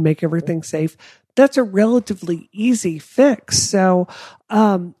that and make everything safe. That's a relatively easy fix. So,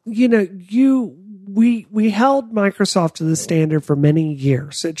 we held Microsoft to the standard for many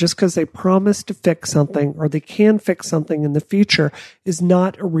years. Just because they promise to fix something or they can fix something in the future is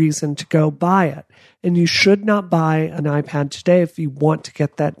not a reason to go buy it. And you should not buy an iPad today if you want to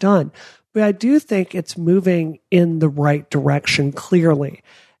get that done. But I do think it's moving in the right direction clearly.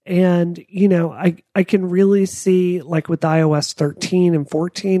 And, I can really see, like with iOS 13 and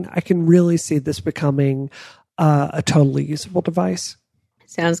 14, I can really see this becoming a totally usable device.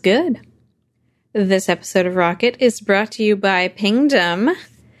 Sounds good. This episode of Rocket is brought to you by Pingdom.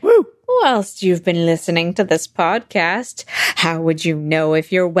 Woo! Whilst you've been listening to this podcast, how would you know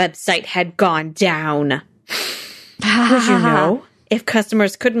if your website had gone down? Would you know if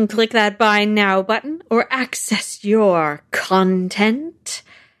customers couldn't click that Buy Now button or access your content?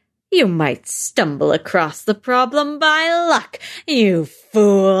 You might stumble across the problem by luck, you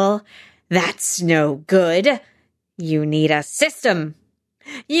fool. That's no good. You need a system.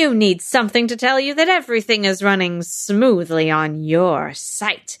 You need something to tell you that everything is running smoothly on your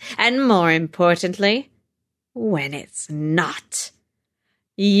site. And more importantly, when it's not.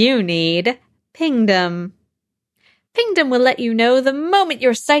 You need Pingdom. Pingdom will let you know the moment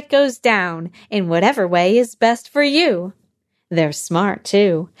your site goes down in whatever way is best for you. They're smart,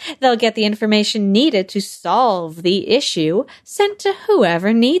 too. They'll get the information needed to solve the issue sent to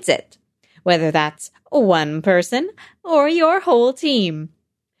whoever needs it, whether that's one person or your whole team.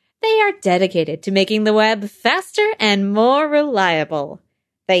 They are dedicated to making the web faster and more reliable.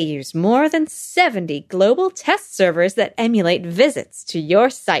 They use more than 70 global test servers that emulate visits to your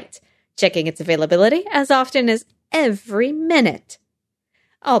site, checking its availability as often as every minute.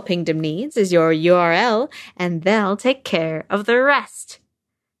 All Pingdom needs is your URL, and they'll take care of the rest.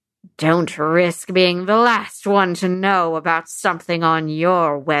 Don't risk being the last one to know about something on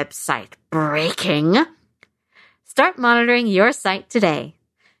your website breaking. Start monitoring your site today.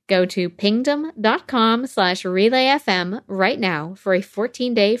 Go to pingdom.com/relayfm right now for a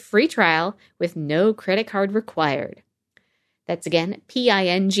 14-day free trial with no credit card required. That's again,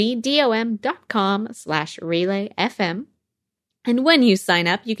 pingdom.com/relayfm. And when you sign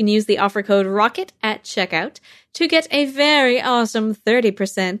up, you can use the offer code ROCKET at checkout to get a very awesome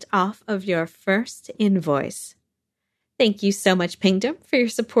 30% off of your first invoice. Thank you so much, Pingdom, for your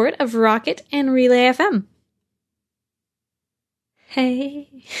support of Rocket and Relay FM.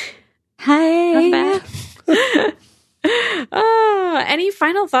 Hey. Hi. Any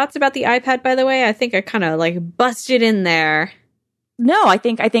final thoughts about the iPad, by the way? I think I kind of busted in there. No, I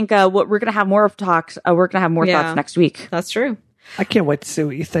think what we're going to have more of talks. We're going to have more thoughts next week. That's true. I can't wait to see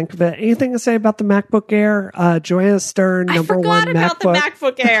what you think of it. Anything to say about the MacBook Air? Joanna Stern, number one MacBook. I forgot about the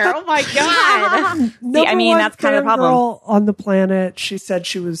MacBook Air. Oh my God. See, that's kind of the problem. Girl on the planet. She said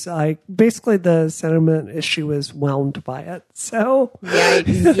she was basically the sentiment is she was whelmed by it. So yeah,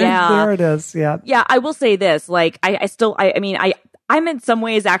 there it is. Yeah. Yeah. I will say this, I'm in some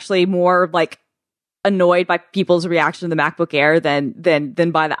ways actually more annoyed by people's reaction to the MacBook Air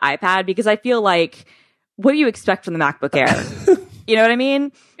than by the iPad, because I feel like, what do you expect from the MacBook Air? You know what I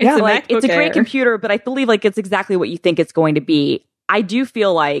mean? Yeah, it's a great computer, but I believe it's exactly what you think it's going to be. I do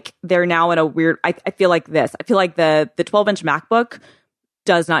feel like they're now in a weird. I feel like this. I feel like the 12-inch MacBook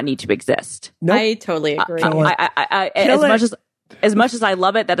does not need to exist. Nope. I totally agree. As much as I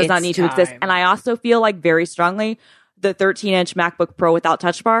love it, that does not need to exist. And I also feel very strongly the 13-inch MacBook Pro without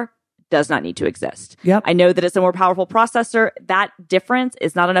Touch Bar does not need to exist. Yep. I know that it's a more powerful processor. That difference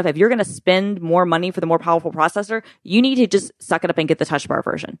is not enough. If you're going to spend more money for the more powerful processor, you need to just suck it up and get the Touch Bar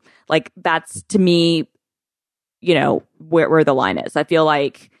version. That's, to me, where the line is. I feel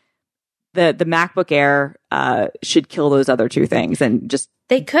like the MacBook Air should kill those other two things and just...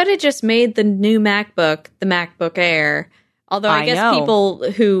 They could have just made the new MacBook the MacBook Air. Although I guess people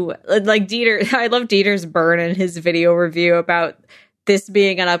who... Dieter... I love Dieter's burn in his video review about this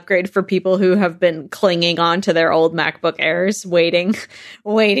being an upgrade for people who have been clinging on to their old MacBook Airs, waiting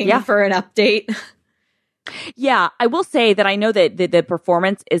for an update. Yeah, I will say that I know that the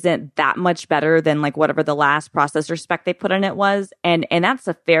performance isn't that much better than like whatever the last processor spec they put in it was. And that's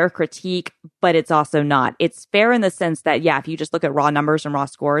a fair critique, but it's also not. It's fair in the sense that, yeah, if you just look at raw numbers and raw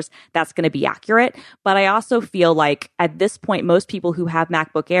scores, that's going to be accurate. But I also feel like at this point, most people who have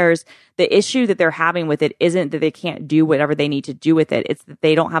MacBook Airs, the issue that they're having with it isn't that they can't do whatever they need to do with it. It's that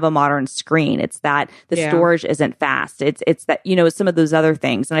they don't have a modern screen. It's that the storage isn't fast. It's that, some of those other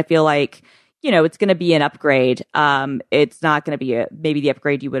things. And I feel like, it's going to be an upgrade. It's not going to be maybe the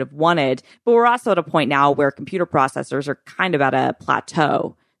upgrade you would have wanted, but we're also at a point now where computer processors are kind of at a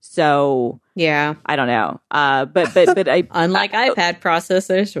plateau. So yeah, I don't know. But unlike iPad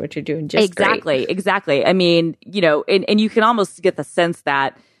processors, which are doing just exactly. I mean, and you can almost get the sense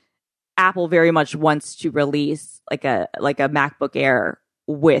that Apple very much wants to release like a MacBook Air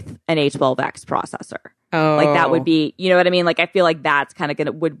with an A12X processor. Oh. Like that would be, you know what I mean? Like I feel like that's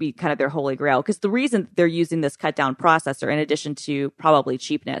would be kind of their holy grail. Because the reason they're using this cut down processor, in addition to probably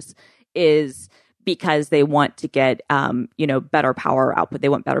cheapness, is because they want to get, better power output. They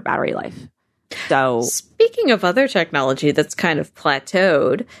want better battery life. So speaking of other technology that's kind of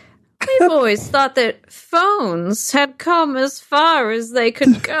plateaued, I've always thought that phones had come as far as they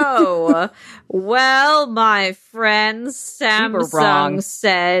could go. Well, my friend, Samsung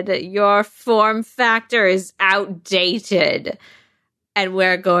said your form factor is outdated, and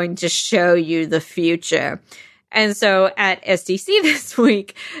we're going to show you the future. And so at SDC this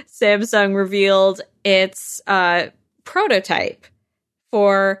week, Samsung revealed its prototype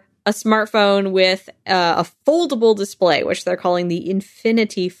for a smartphone with a foldable display, which they're calling the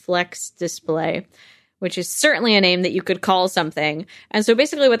Infinity Flex display, which is certainly a name that you could call something. And so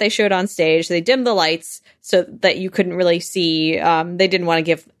basically what they showed on stage, they dimmed the lights so that you couldn't really see. They didn't want to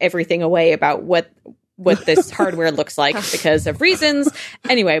give everything away about what this hardware looks like because of reasons.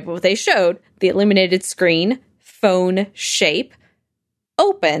 Anyway, but what they showed, the illuminated screen, phone shape,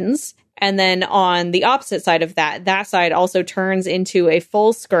 opens. And then on the opposite side of that side also turns into a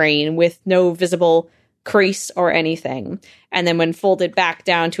full screen with no visible crease or anything. And then when folded back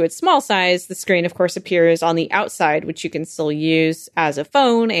down to its small size, the screen, of course, appears on the outside, which you can still use as a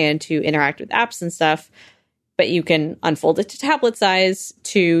phone and to interact with apps and stuff. But you can unfold it to tablet size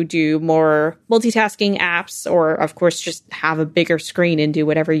to do more multitasking apps, or, of course, just have a bigger screen and do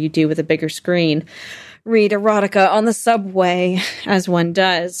whatever you do with a bigger screen. Read erotica on the subway, as one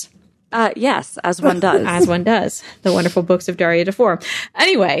does. Yes, as one does. As one does. The wonderful books of Daria Dufour.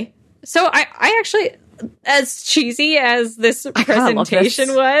 Anyway, so I actually, as cheesy as this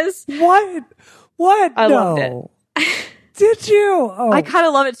presentation was. What? I loved it. Did you? Oh. I kind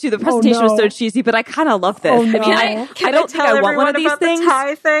of love it too. The presentation was so cheesy, but I kind of love this. Oh, no. I mean, I don't think I want one of these things. The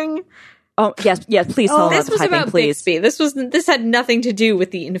tie thing? Oh, yes, please tell us about the tie thing, please. Bixby. This had nothing to do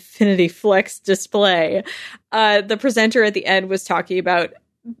with the Infinity Flex display. The presenter at the end was talking about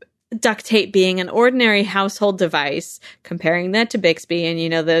duct tape being an ordinary household device, comparing that to Bixby, and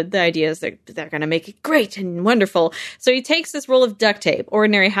the idea is that they're going to make it great and wonderful. So he takes this roll of duct tape,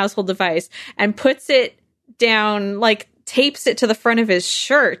 ordinary household device, and puts it down, like tapes it to the front of his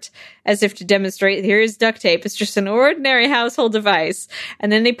shirt as if to demonstrate, here's duct tape. It's just an ordinary household device.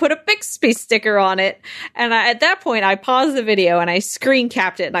 And then they put a Bixby sticker on it. And at that point, I paused the video and I screen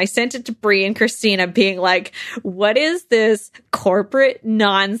capped it and I sent it to Brie and Christina being like, what is this corporate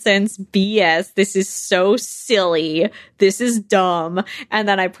nonsense BS? This is so silly. This is dumb. And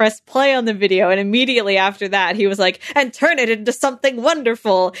then I pressed play on the video. And immediately after that, he was like, and turn it into something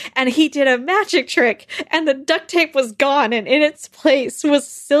wonderful. And he did a magic trick and the duct tape was gone. And in its place was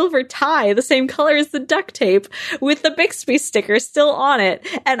silver tie, the same color as the duct tape, with the Bixby sticker still on it.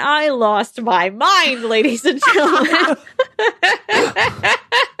 And I lost my mind, ladies and gentlemen.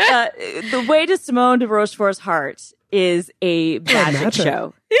 The way to Simone de Rochefort's heart is a magic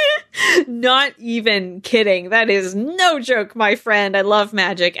show. Not even kidding. That is no joke, my friend. I love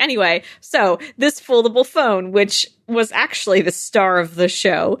magic. Anyway, so this foldable phone, which was actually the star of the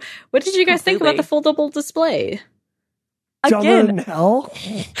show. What did you guys think about the foldable display? Again, in hell.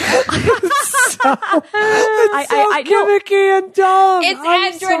 It's so gimmicky and dumb.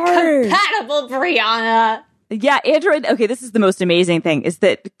 It's Android compatible, Brianna. Yeah, Android. Okay, this is the most amazing thing is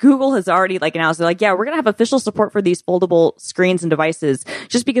that Google has already announced, they're like, yeah, we're going to have official support for these foldable screens and devices,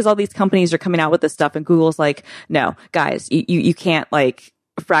 just because all these companies are coming out with this stuff. And Google's like, no, guys, you can't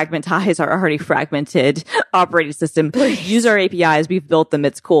fragmentize our already fragmented operating system. Use our APIs. We've built them.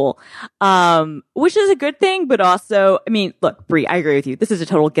 It's cool. Which is a good thing, but also, I mean, look, Brie, I agree with you. This is a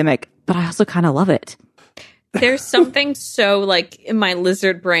total gimmick, but I also kind of love it. There's something so in my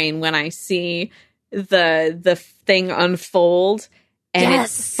lizard brain when I see the thing unfold and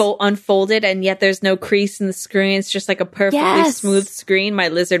it's unfolded, and yet there's no crease in the screen. It's just like a perfectly smooth screen. My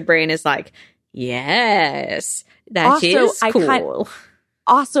lizard brain is like, yes, that is cool.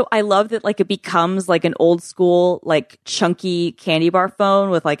 Also, I love that like it becomes like an old school, like chunky candy bar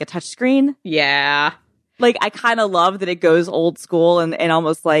phone with like a touch screen. Yeah. Like I kind of love that it goes old school and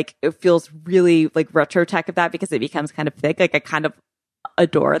almost like it feels really like retro tech of that because it becomes kind of thick. Like I kind of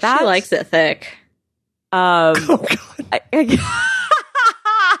adore that. She likes it thick. Oh God.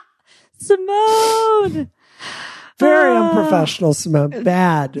 Simone. Very unprofessional, Simone.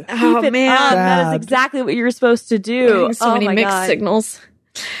 Bad. Oh, man. That is exactly what you're supposed to do. So many mixed signals.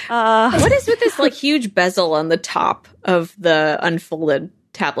 What is with this like huge bezel on the top of the unfolded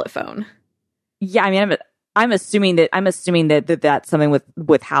tablet phone? Yeah, I mean, I'm assuming that that's something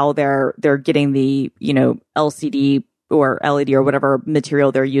with how they're getting the, you know, LCD or LED or whatever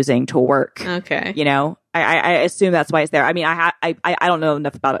material they're using to work. Okay. You know, I assume that's why it's there. I mean, I don't know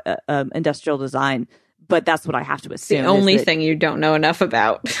enough about industrial design, but that's what I have to assume. The only thing you don't know enough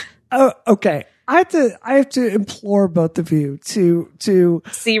about. Oh, okay. I have to implore both of you to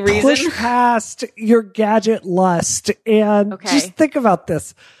see reason, push past your gadget lust and just think about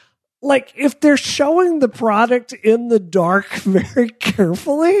this. Like, if they're showing the product in the dark very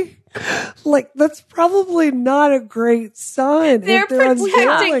carefully, like, that's probably not a great sign. They're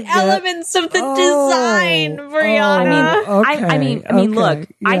protecting elements of the design, Brianna. I mean, look,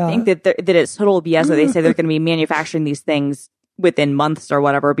 yeah. I think that it's total BS that they say they're going to be manufacturing these things within months or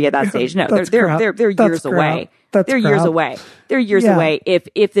whatever, be at that stage. No, they're years away. They're years away. They're years away.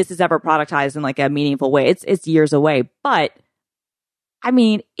 If this is ever productized in like a meaningful way, it's years away. But I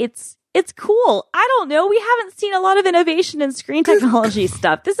mean, it's cool. I don't know. We haven't seen a lot of innovation in screen technology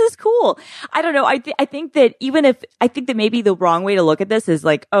stuff. This is cool. I don't know. I think that maybe the wrong way to look at this is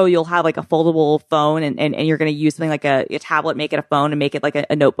like, oh, you'll have like a foldable phone and you're going to use something like a tablet, make it a phone and make it like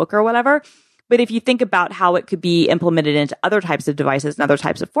a notebook or whatever. But if you think about how it could be implemented into other types of devices and other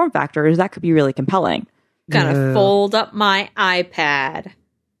types of form factors, that could be really compelling. Gonna fold up my iPad.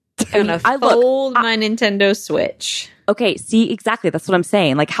 Gonna fold my Nintendo Switch. Okay, see, exactly. That's what I'm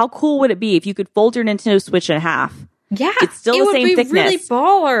saying. Like, how cool would it be if you could fold your Nintendo Switch in half? Yeah, it's still the same thickness. Really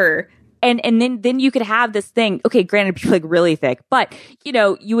baller. And then you could have this thing. Okay, granted, it'd be like really thick, but you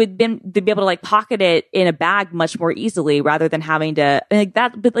know, you would be able to like pocket it in a bag much more easily rather than having to like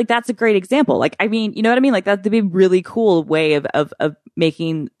that. But like that's a great example. Like, I mean, you know what I mean? Like that'd be a really cool way of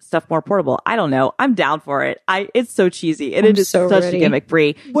making stuff more portable. I don't know. I'm down for it. It's so cheesy and it is so such a gimmick,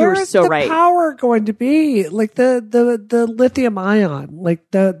 Brie. Where is so the power going to be? Like the lithium ion, like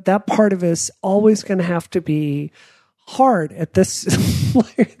that part of it is always going to have to be hard at this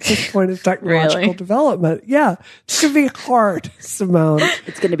point of technological development. Yeah, it's going to be hard, Simone.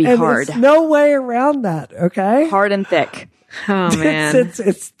 It's going to be hard. There's no way around that. Okay, hard and thick. Oh man,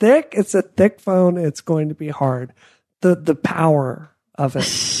 it's thick. It's a thick phone. It's going to be hard. The power of it.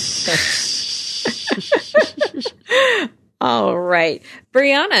 All right,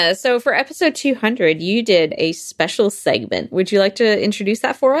 Brianna. So for episode 200, you did a special segment. Would you like to introduce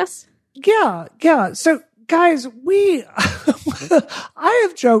that for us? Yeah. So, guys, I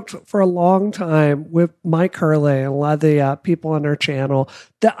have joked for a long time with Mike Hurley and a lot of the people on our channel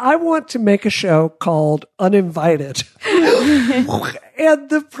that I want to make a show called Uninvited. And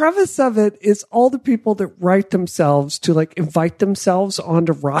the premise of it is all the people that write themselves to like invite themselves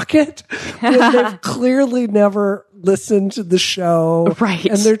onto Rocket when they've clearly never listened to the show. Right.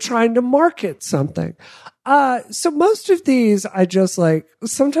 And they're trying to market something. So most of these, I just like,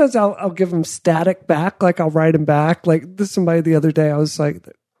 sometimes I'll give them static back. Like I'll write them back. Like somebody the other day, I was like,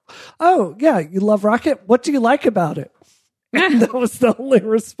 oh yeah, you love Rocket? What do you like about it? And that was the only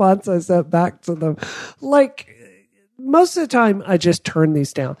response I sent back to them. Like most of the time I just turn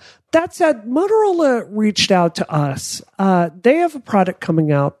these down. That said, Motorola reached out to us. They have a product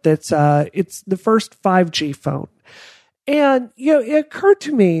coming out that's, it's the first 5G phone. And, you know, it occurred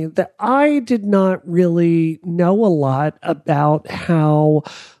to me that I did not really know a lot about how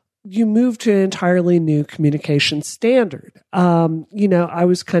you move to an entirely new communication standard. You know, I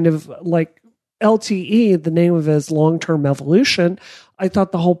was kind of like LTE, the name of it is long-term evolution. I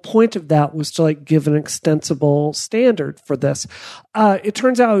thought the whole point of that was to like give an extensible standard for this. It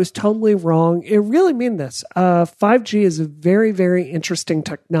turns out I was totally wrong. It really mean this. 5G is a very, very interesting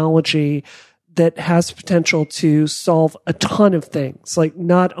technology that has potential to solve a ton of things, like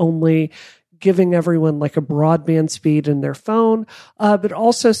not only giving everyone like a broadband speed in their phone, but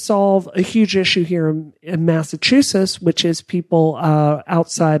also solve a huge issue here in Massachusetts, which is people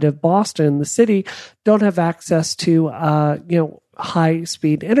outside of Boston, the city, don't have access to, high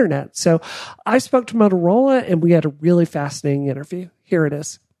speed internet. So I spoke to Motorola and we had a really fascinating interview. Here it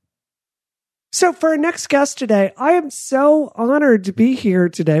is. So for our next guest today, I am so honored to be here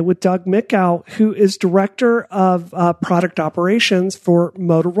today with Doug Mitkow, who is Director of Product Operations for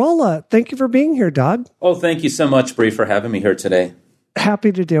Motorola. Thank you for being here, Doug. Oh, thank you so much, Bree, for having me here today.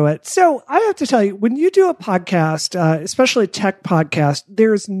 Happy to do it. So I have to tell you, when you do a podcast, especially a tech podcast,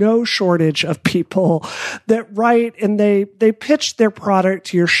 there's no shortage of people that write and they pitch their product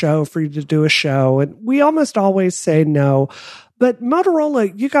to your show for you to do a show. And we almost always say no. But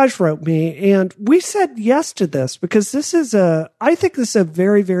Motorola, you guys wrote me and we said yes to this because I think this is a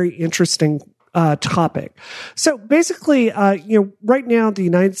very, very interesting topic. So basically, right now the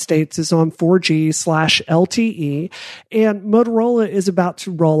United States is on 4G/LTE and Motorola is about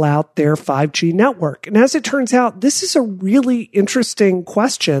to roll out their 5G network. And as it turns out, this is a really interesting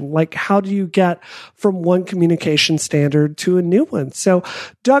question. Like, how do you get from one communication standard to a new one? So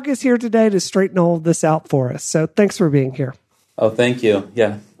Doug is here today to straighten all of this out for us. So thanks for being here. Oh, thank you.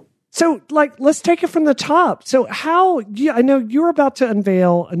 Yeah. So, let's take it from the top. So I know you're about to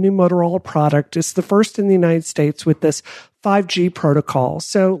unveil a new Motorola product. It's the first in the United States with this 5G protocol.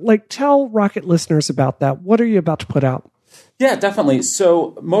 So, tell Rocket listeners about that. What are you about to put out? Yeah, definitely.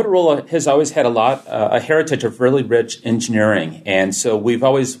 So Motorola has always had a heritage of really rich engineering. And so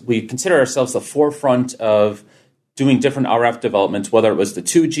we consider ourselves the forefront of doing different RF developments, whether it was the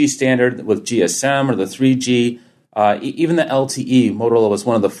 2G standard with GSM or the 3G. Even the LTE, Motorola was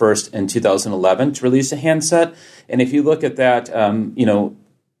one of the first in 2011 to release a handset. And if you look at that, 4G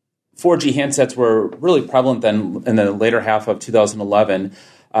handsets were really prevalent then in the later half of 2011.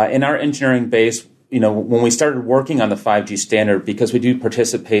 In our engineering base, when we started working on the 5G standard, because we do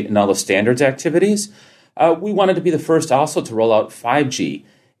participate in all the standards activities, we wanted to be the first also to roll out 5G.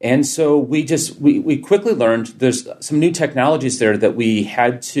 And so we quickly learned there's some new technologies there that we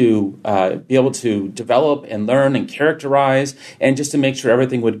had to be able to develop and learn and characterize, and just to make sure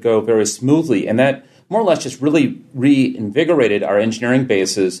everything would go very smoothly. And that more or less just really reinvigorated our engineering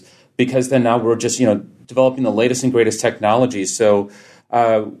bases, because then now we're just developing the latest and greatest technologies. So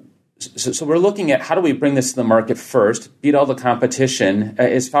we're looking at how do we bring this to the market first, beat all the competition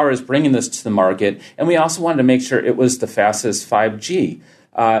as far as bringing this to the market, and we also wanted to make sure it was the fastest 5G.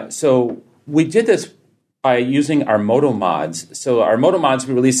 So we did this by using our Moto Mods. So our Moto Mods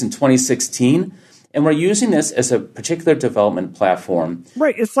we released in 2016, and we're using this as a particular development platform.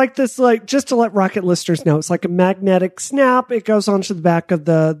 Right. It's like this, just to let Rocket listeners know, it's like a magnetic snap. It goes onto the back of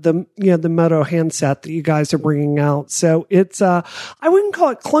the Moto handset that you guys are bringing out. So it's, I wouldn't call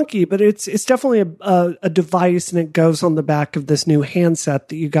it clunky, but it's definitely a device, and it goes on the back of this new handset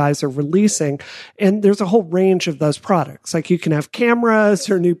that you guys are releasing. And there's a whole range of those products. Like, you can have cameras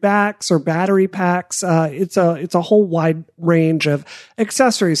or new backs or battery packs. It's a whole wide range of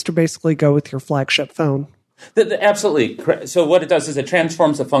accessories to basically go with your flagship phone. Absolutely. So what it does is it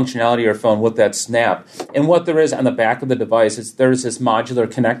transforms the functionality of your phone with that snap. And what there is on the back of the device is there's this modular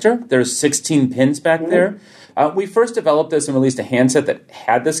connector. There's 16 pins back there. We first developed this and released a handset that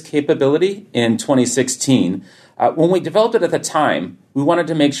had this capability in 2016. When we developed it at the time, we wanted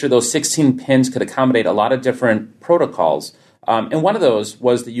to make sure those 16 pins could accommodate a lot of different protocols. And one of those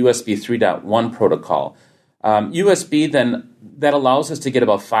was the USB 3.1 protocol. USB then, that allows us to get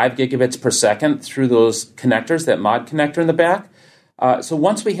about 5 gigabits per second through those connectors, that mod connector in the back. So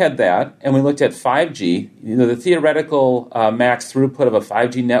once we had that, and we looked at 5G, the theoretical max throughput of a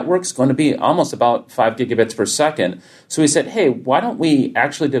 5G network is going to be almost about 5 gigabits per second. So we said, hey, why don't we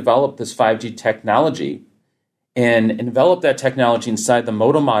actually develop this 5G technology and envelop that technology inside the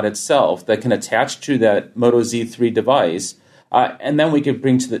Moto Mod itself that can attach to that Moto Z3 device, and then we could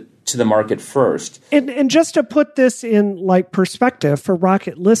bring to the market first. And just to put this in perspective for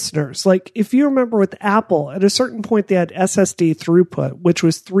Rocket listeners, if you remember with Apple, at a certain point they had SSD throughput, which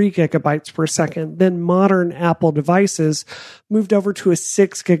was 3 gigabytes per second. Then modern Apple devices moved over to a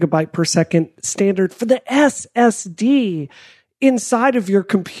 6 gigabyte per second standard for the SSD inside of your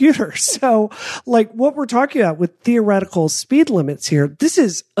computer. So what we're talking about with theoretical speed limits here, this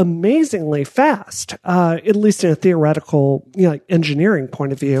is amazingly fast, at least in a theoretical, engineering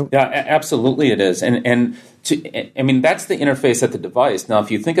point of view. Yeah, absolutely it is. And that's the interface at the device. Now,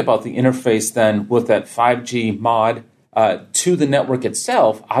 if you think about the interface then with that 5G mod to the network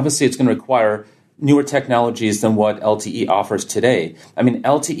itself, obviously it's going to require newer technologies than what LTE offers today.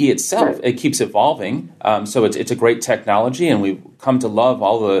 LTE itself, it keeps evolving, so it's a great technology, and we've come to love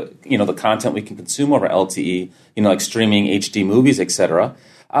all the the content we can consume over LTE, like streaming HD movies, etc.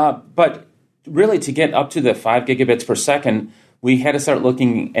 But really, to get up to the 5 gigabits per second, we had to start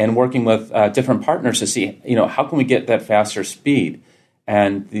looking and working with different partners to see, how can we get that faster speed?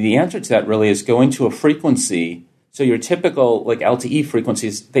 And the answer to that really is going to a frequency So your typical like LTE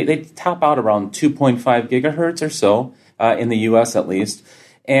frequencies, they top out around 2.5 gigahertz or so in the U.S. at least.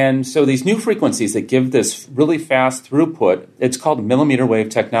 And so these new frequencies that give this really fast throughput, it's called millimeter wave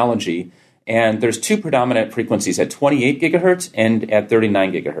technology. And there's two predominant frequencies at 28 gigahertz and at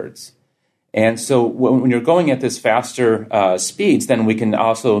 39 gigahertz. And so when you're going at this faster speeds, then we can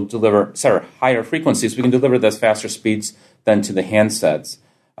also deliver higher frequencies. We can deliver those faster speeds than to the handsets.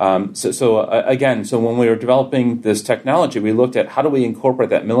 So when we were developing this technology, we looked at how do we incorporate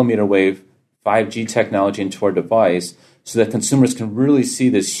that millimeter wave 5G technology into our device so that consumers can really see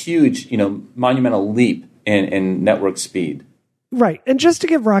this huge, monumental leap in network speed. Right. And just to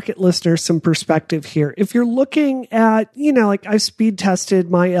give Rocket listeners some perspective here, if you're looking at, like I've speed tested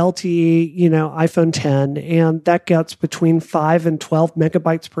my LTE, iPhone 10, and that gets between 5 and 12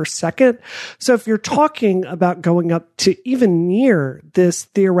 megabytes per second. So if you're talking about going up to even near this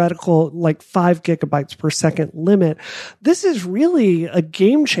theoretical, like 5 gigabytes per second limit, this is really a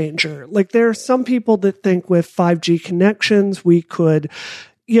game changer. Like there are some people that think with 5G connections, we could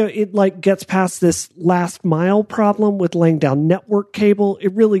it like gets past this last mile problem with laying down network cable.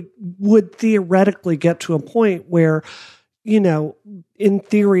 It really would theoretically get to a point where, in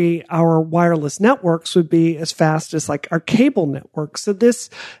theory, our wireless networks would be as fast as like our cable networks. So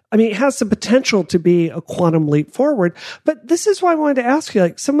it has the potential to be a quantum leap forward. But this is why I wanted to ask you,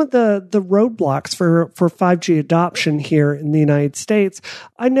 like some of the roadblocks for 5G adoption here in the United States.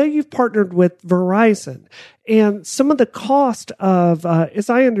 I know you've partnered with Verizon. And some of the cost of, as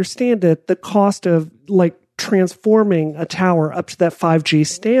I understand it, the cost of like transforming a tower up to that 5G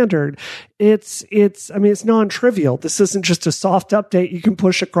standard, it's non-trivial. This isn't just a soft update you can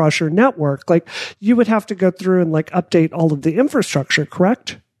push across your network. Like you would have to go through and like update all of the infrastructure,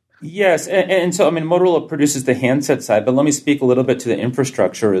 correct? Yes, and so Motorola produces the handset side, but let me speak a little bit to the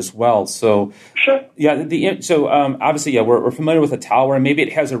infrastructure as well. So, sure. Yeah, obviously, we're familiar with a tower, and maybe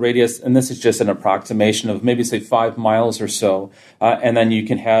it has a radius, and this is just an approximation of maybe say 5 miles or so, and then you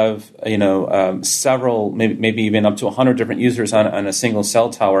can have several, maybe even up to 100 different users on a single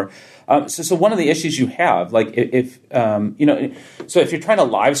cell tower. So one of the issues you have, like if you're trying to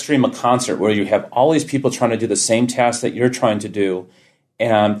live stream a concert where you have all these people trying to do the same task that you're trying to do.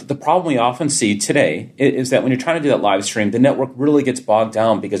 And the problem we often see today is that when you're trying to do that live stream, the network really gets bogged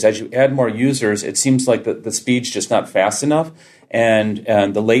down because as you add more users, it seems like the speed's just not fast enough, and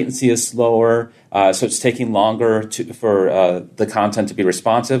the latency is slower, so it's taking longer for the content to be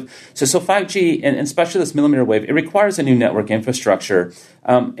responsive. So 5G, and especially this millimeter wave, it requires a new network infrastructure,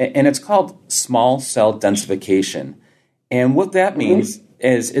 and it's called small cell densification. And what that means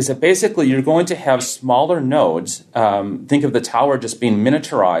is that basically you're going to have smaller nodes. Think of the tower just being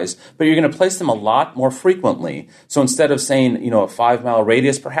miniaturized, but you're going to place them a lot more frequently. So instead of saying, a 5 mile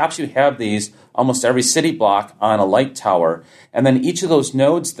radius, perhaps you have these almost every city block on a light tower. And then each of those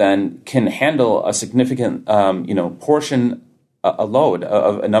nodes then can handle a significant, portion, a load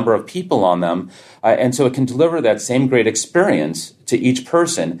of a number of people on them. And so it can deliver that same great experience to each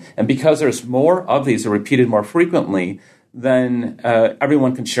person. And because there's more of these are repeated more frequently, then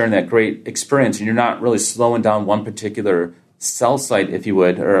everyone can share in that great experience, and you're not really slowing down one particular cell site, if you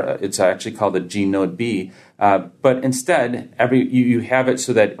would, or it's actually called the G node B. But instead, you have it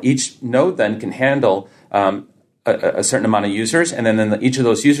so that each node then can handle a certain amount of users, and then each of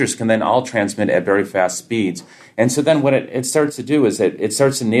those users can then all transmit at very fast speeds. And so then what it starts to do is that it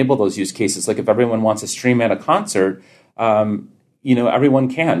starts to enable those use cases. Like if everyone wants to stream at a concert,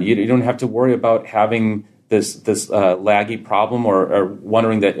 everyone can. You don't have to worry about having this laggy problem or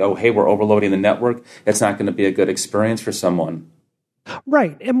wondering that, we're overloading the network. It's not going to be a good experience for someone.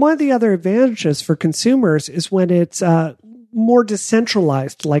 Right. And one of the other advantages for consumers is when it's more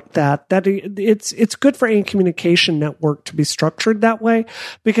decentralized like that it's good for any communication network to be structured that way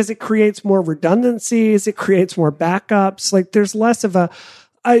because it creates more redundancies, it creates more backups. Like there's less of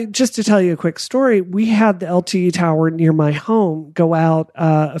just to tell you a quick story, we had the LTE tower near my home go out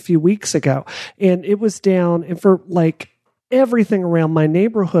a few weeks ago, and it was down. And for like everything around my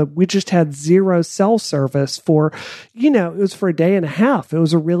neighborhood, we just had zero cell service for, it was for a day and a half. It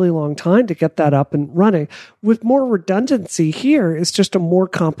was a really long time to get that up and running. With more redundancy here, it's just a more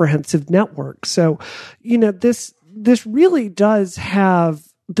comprehensive network. So, this really does have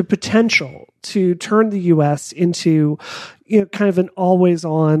the potential to turn the U.S. into, kind of an always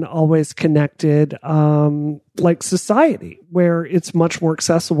on, always connected, like society where it's much more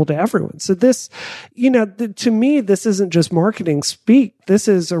accessible to everyone. So this, to me, this isn't just marketing speak. This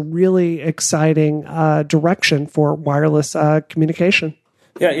is a really exciting direction for wireless communication.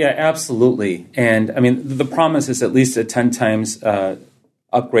 Yeah, absolutely. And I mean, the promise is at least a 10 times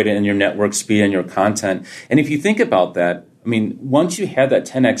upgraded in your network speed and your content. And if you think about that, I mean, once you have that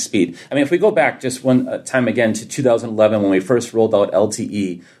 10x speed, I mean, if we go back just one time again to 2011 when we first rolled out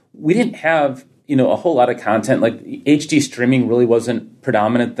LTE, we didn't have a whole lot of content. Like HD streaming really wasn't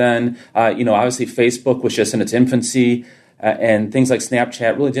predominant then. Obviously Facebook was just in its infancy, and things like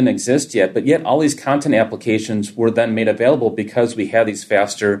Snapchat really didn't exist yet. But yet all these content applications were then made available because we had these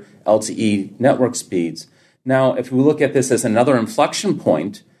faster LTE network speeds. Now, if we look at this as another inflection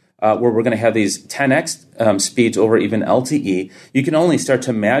point, where we're going to have these 10x speeds over even LTE, you can only start to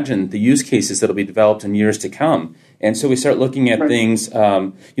imagine the use cases that will be developed in years to come. And so we start looking at things,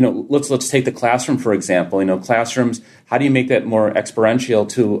 let's take the classroom, for example. Classrooms, how do you make that more experiential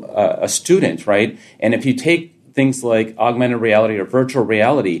to a student, right? And if you take things like augmented reality or virtual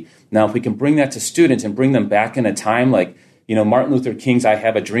reality, now if we can bring that to students and bring them back in a time like, Martin Luther King's I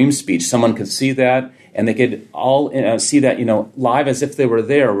Have a Dream speech, someone could see that and they could all see that, live as if they were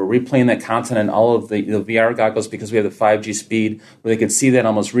there. We're replaying that content in all of the VR goggles because we have the 5G speed where they could see that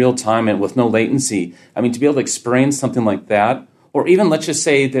almost real time and with no latency. I mean, to be able to experience something like that, or even let's just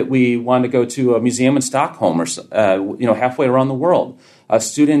say that we want to go to a museum in Stockholm or, halfway around the world.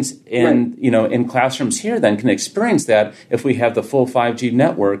 Students in classrooms here then can experience that if we have the full 5G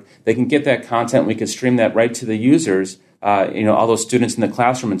network. They can get that content. We can stream that right to the users, all those students in the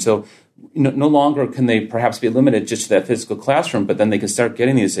classroom. And so no longer can they perhaps be limited just to that physical classroom, but then they can start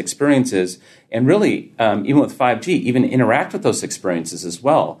getting these experiences and really, even with 5G, even interact with those experiences as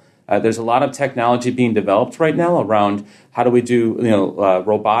well. There's a lot of technology being developed right now around how do we do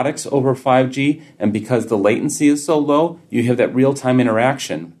robotics over 5G, and because the latency is so low, you have that real-time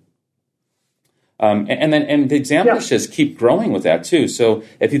interaction. And the examples just keep growing with that too. So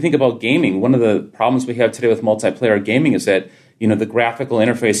if you think about gaming, one of the problems we have today with multiplayer gaming is that the graphical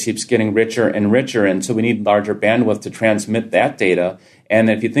interface keeps getting richer and richer, and so we need larger bandwidth to transmit that data. And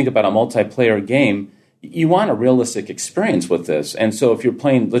if you think about a multiplayer game, you want a realistic experience with this. And so if you're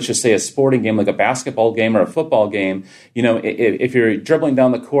playing, let's just say, a sporting game like a basketball game or a football game, if you're dribbling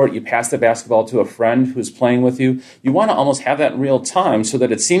down the court, you pass the basketball to a friend who's playing with you, you want to almost have that in real time so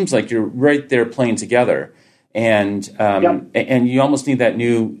that it seems like you're right there playing together. And and you almost need that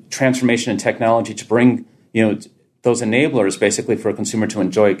new transformation in technology to bring, those enablers basically for a consumer to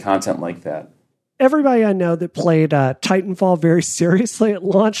enjoy content like that. Everybody I know that played Titanfall very seriously at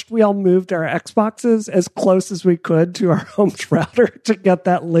launch, we all moved our Xboxes as close as we could to our home's router to get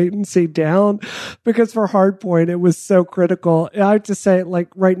that latency down, because for Hardpoint, it was so critical. I have to say, like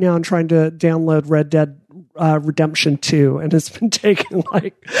right now, I'm trying to download Red Dead Redemption 2, and it's been taking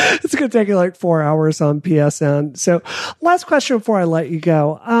it's going to take like 4 hours on PSN. So last question before I let you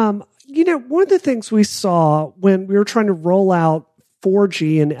go. One of the things we saw when we were trying to roll out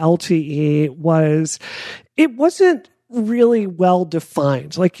 4G and LTE was it wasn't really well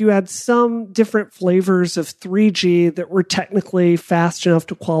defined. Like you had some different flavors of 3G that were technically fast enough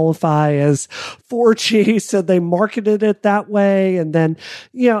to qualify as 4G. So they marketed it that way. And then,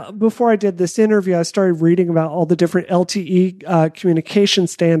 before I did this interview, I started reading about all the different LTE communication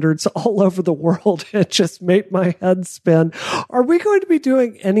standards all over the world. It just made my head spin. Are we going to be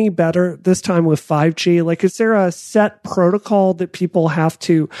doing any better this time with 5G? Like, is there a set protocol that people have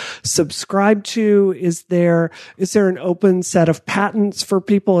to subscribe to? Is there an open set of patents for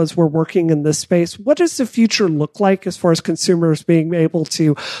people as we're working in this space? What does the future look like as far as consumers being able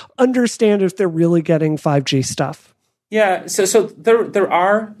to understand if they're really getting 5G stuff? Yeah, so there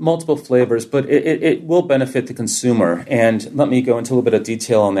are multiple flavors, but it will benefit the consumer. And let me go into a little bit of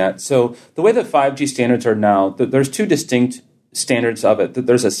detail on that. So the way the 5G standards are now, there's two distinct standards of it.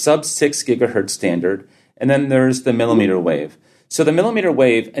 There's a sub-6 gigahertz standard, and then there's the millimeter wave. So the millimeter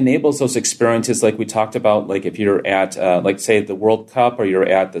wave enables those experiences like we talked about, like if you're at, say, the World Cup or you're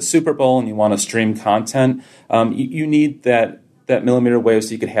at the Super Bowl and you want to stream content, you need that millimeter wave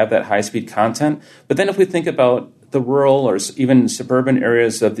so you could have that high-speed content. But then if we think about the rural or even suburban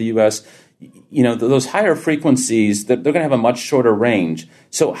areas of the U.S., those higher frequencies, they're going to have a much shorter range.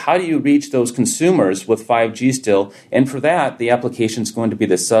 So how do you reach those consumers with 5G still? And for that, the application is going to be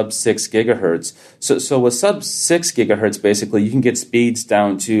the sub-6 gigahertz. So with sub-6 gigahertz, basically, you can get speeds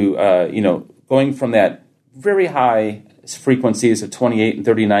down to, going from that very high frequencies of 28 and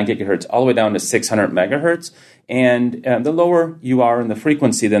 39 gigahertz all the way down to 600 megahertz. And the lower you are in the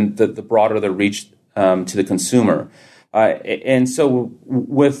frequency, then the broader the reach to the consumer. And so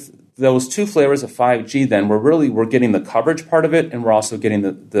with those two flavors of 5G, then we're getting the coverage part of it, and we're also getting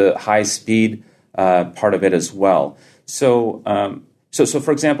the high speed part of it as well. So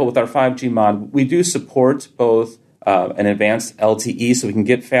for example, with our 5G mod, we do support both an advanced LTE, so we can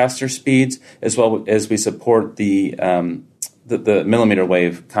get faster speeds, as well as we support the the millimeter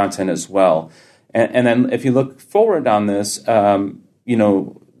wave content as well. And then if you look forward on this,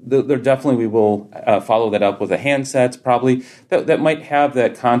 there definitely we will follow that up with a handset probably that might have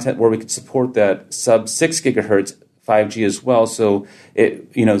that content where we could support that sub 6 gigahertz 5G as well. So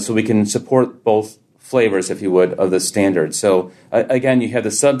so we can support both flavors, if you would, of the standard. So again, you have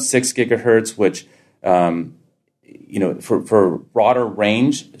the sub 6 gigahertz, which for broader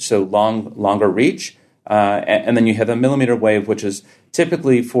range, so longer reach. And then you have the millimeter wave, which is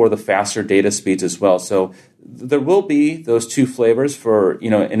typically for the faster data speeds as well. So there will be those two flavors for,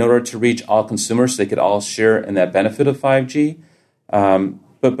 in order to reach all consumers, so they could all share in that benefit of 5G.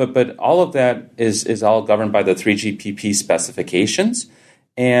 But all of that is all governed by the 3GPP specifications.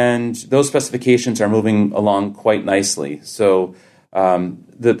 And those specifications are moving along quite nicely. So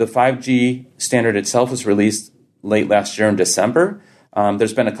the 5G standard itself was released late last year in December.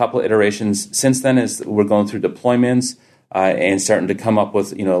 There's been a couple of iterations since then as we're going through deployments and starting to come up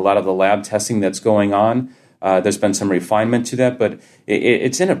with a lot of the lab testing that's going on. There's been some refinement to that, but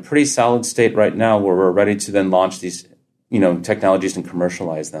it's in a pretty solid state right now where we're ready to then launch these technologies and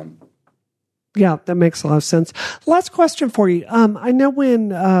commercialize them. Yeah, that makes a lot of sense. Last question for you. I know when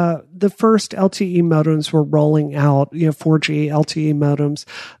the first LTE modems were rolling out, 4G LTE modems,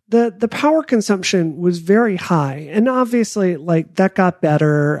 the power consumption was very high. And obviously, that got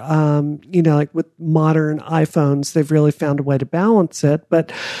better. With modern iPhones, they've really found a way to balance it.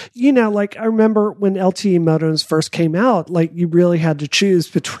 But, I remember when LTE modems first came out, you really had to choose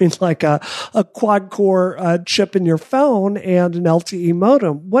between a quad core chip in your phone and an LTE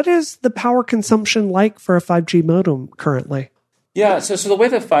modem. What is the power consumption like for a 5G modem currently? Yeah, so the way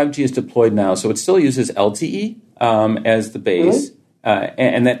that 5G is deployed now, so it still uses LTE as the base. Mm-hmm.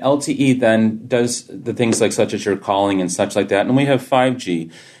 And that LTE then does the things such as your calling and such like that. And we have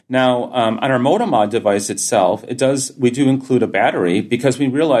 5G. Now, on our Motomod device itself, we do include a battery because we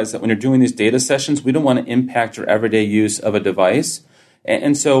realize that when you're doing these data sessions, we don't want to impact your everyday use of a device.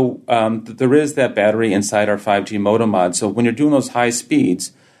 And so there is that battery inside our 5G Motomod. So when you're doing those high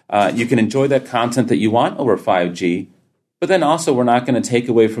speeds, you can enjoy that content that you want over 5G. But then also we're not going to take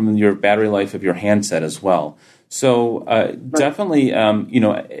away from your battery life of your handset as well. So definitely,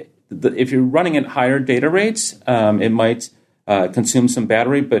 if you're running at higher data rates, it might consume some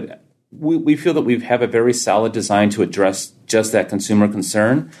battery, but we feel that we have a very solid design to address just that consumer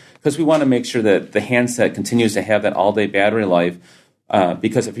concern because we want to make sure that the handset continues to have that all-day battery life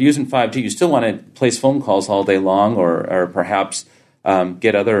because if you're using 5G, you still want to place phone calls all day long or perhaps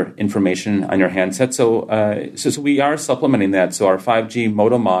get other information on your handset. So we are supplementing that. So our 5G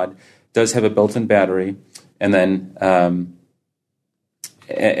Motomod does have a built-in battery. And then,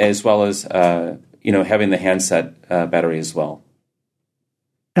 as well as having the handset battery as well.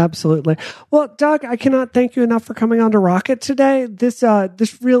 Absolutely. Well, Doug, I cannot thank you enough for coming on to Rocket today. This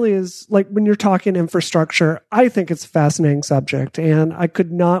really is when you're talking infrastructure. I think it's a fascinating subject, and I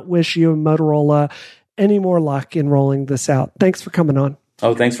could not wish you and Motorola any more luck in rolling this out. Thanks for coming on.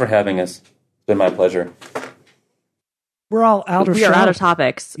 Oh, thanks for having us. It's been my pleasure. We're all out of. We are out of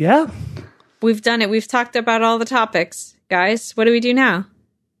topics. Yeah. We've done it. We've talked about all the topics. Guys, what do we do now?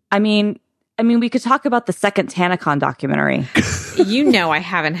 I mean, we could talk about the second TanaCon documentary. I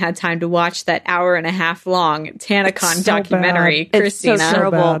haven't had time to watch that 1.5 hour long TanaCon documentary, bad. Christina. It's so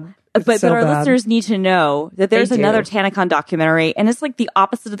terrible. But our listeners need to know that there's another TanaCon documentary, and it's the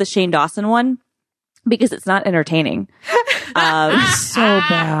opposite of the Shane Dawson one because it's not entertaining. It's so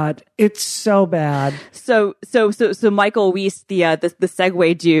bad. It's so bad. So Michael Weiss, the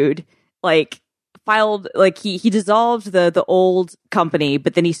Segway dude, filed he dissolved the old company,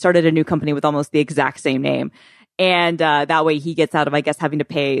 but then he started a new company with almost the exact same name. And that way he gets out of, I guess, having to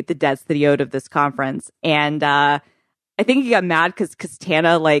pay the debts that he owed of this conference. And I think he got mad because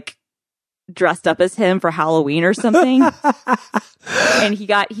Tana dressed up as him for Halloween or something. And he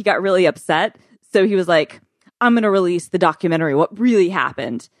got really upset. So he was like, I'm going to release the documentary, what really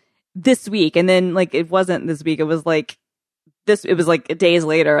happened this week. And then it wasn't this week. It was it was days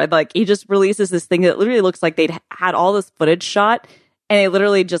later. And he just releases this thing that literally looks like they'd had all this footage shot. And it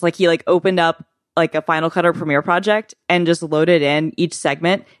literally just he opened up a Final Cut or Premiere project and just loaded in each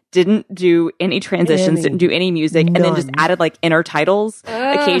segment, didn't do any transitions, didn't do any music, and then just added inner titles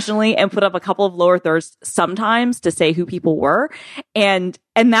occasionally and put up a couple of lower thirds sometimes to say who people were. And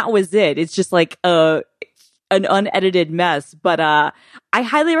that was it. It's just an unedited mess. But I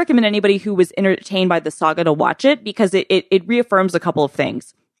highly recommend anybody who was entertained by the saga to watch it because it reaffirms a couple of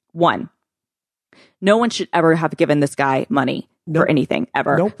things. One, no one should ever have given this guy money. for anything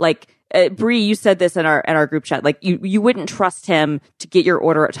ever. Nope. Like Bree, you said this in our group chat. Like you wouldn't trust him to get your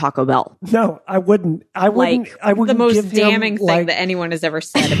order at Taco Bell. No, I wouldn't. I wouldn't the most give damning him, thing that anyone has ever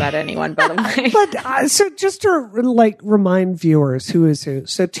said about anyone, by the way. But so just to remind viewers who is who.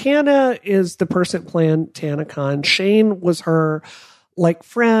 So Tana is the person playing TanaCon. Shane was her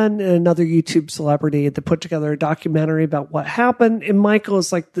friend and another YouTube celebrity that put together a documentary about what happened. And Michael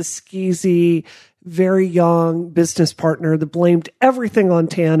is like the skeezy, very young business partner that blamed everything on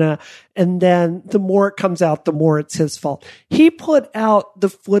Tana. And then the more it comes out, the more it's his fault. He put out the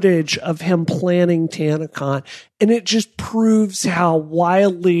footage of him planning TanaCon, and it just proves how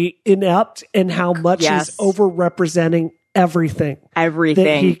wildly inept and how much he's overrepresenting everything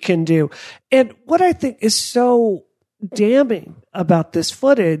that he can do. And what I think is so damning about this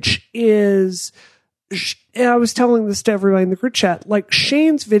footage is, and I was telling this to everybody in the group chat,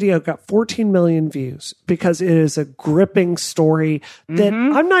 Shane's video got 14 million views because it is a gripping story that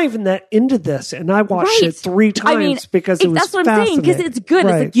I'm not even that into this. And I watched it 3 times because it was that's what I'm saying, because it's good.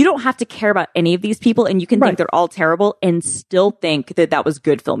 Right. It's like you don't have to care about any of these people, and you can think they're all terrible and still think that was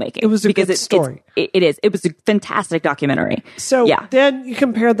good filmmaking. It was a good story. It is. It was a fantastic documentary. So then you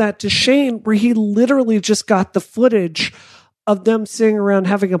compare that to Shane, where he literally just got the footage of them sitting around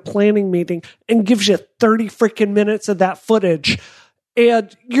having a planning meeting and gives you 30 freaking minutes of that footage.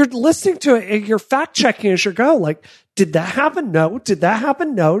 And you're listening to it and you're fact checking as you go. Did that happen? No. Did that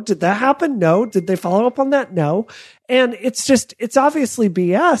happen? No. Did that happen? No. Did they follow up on that? No. And it's obviously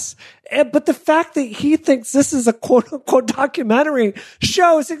BS. But the fact that he thinks this is a quote unquote documentary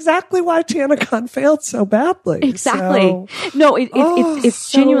shows exactly why TanaCon failed so badly. Exactly. So, no, it's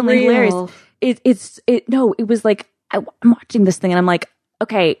so genuinely hilarious. It was like, I'm watching this thing and I'm like,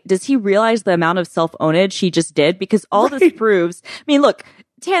 okay, does he realize the amount of self-ownage he just did? Because all this proves, look,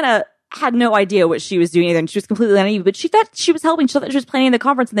 Tana had no idea what she was doing either, and she was completely naive, but she thought she was helping. She thought she was planning the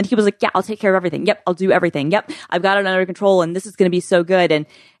conference, and then he was like, yeah, I'll take care of everything. Yep, I'll do everything. Yep, I've got it under control, and this is going to be so good. And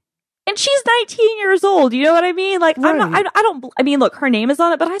she's 19 years old. You know what I mean? Look, her name is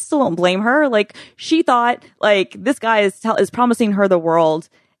on it, but I still don't blame her. She thought, this guy is promising her the world,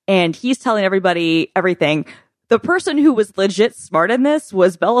 and he's telling everybody everything. The person who was legit smart in this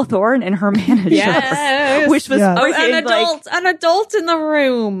was Bella Thorne and her manager, which was an adult in the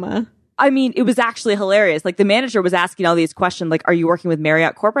room. It was actually hilarious. The manager was asking all these questions, are you working with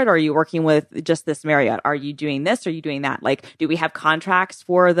Marriott Corporate, or are you working with just this Marriott? Are you doing this? Are you doing that? Do we have contracts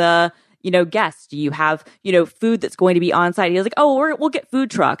for the guests? Do you have food that's going to be on site? He was like, oh, we'll get food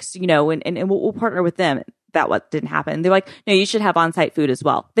trucks, and we'll partner with them. That what didn't happen. They're like, no, you should have on-site food as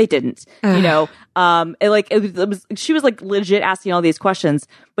well. They didn't, she was legit asking all these questions.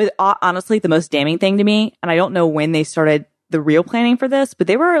 But honestly, the most damning thing to me, and I don't know when they started the real planning for this, but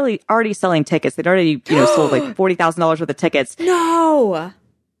they were already selling tickets. They'd already, sold $40,000 worth of tickets. No.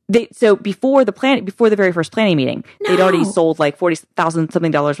 So before the very first planning meeting, they'd already sold $40,000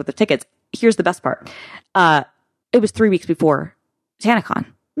 something worth of tickets. Here's the best part. It was 3 weeks before TanaCon.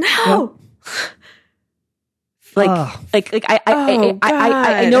 No. I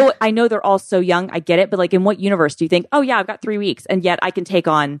know they're all so young. I get it, but in what universe do you think, oh yeah, I've got 3 weeks and yet I can take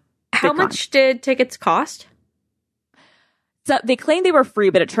on How much did tickets cost? So they claimed they were free,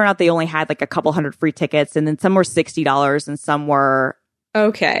 but it turned out they only had a couple hundred free tickets, and then some were $60 and some were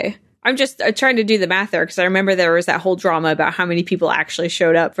okay. I'm just trying to do the math there, because I remember there was that whole drama about how many people actually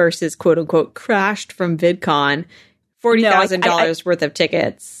showed up versus quote unquote crashed from VidCon. $40,000 worth of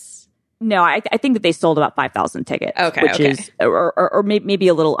tickets. No, I think that they sold about 5,000 tickets, which is or maybe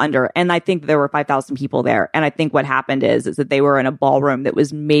a little under. And I think there were 5,000 people there. And I think what happened is that they were in a ballroom that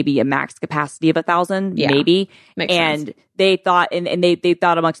was maybe a max capacity of 1,000, maybe. Makes and sense. They thought, and they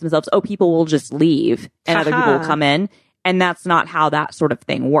thought amongst themselves, oh, people will just leave and other people will come in. And that's not how that sort of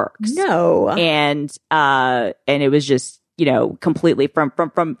thing works. No. And it was just, completely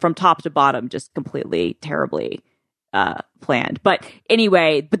from top to bottom, just completely terribly planned. But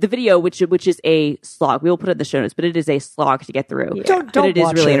anyway, the video, which is a slog, we will put it in the show notes, but it is a slog to get through. Yeah. Don't it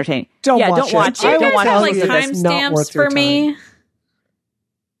is really entertaining. Don't watch it. Don't watch it. You guys have timestamps for me.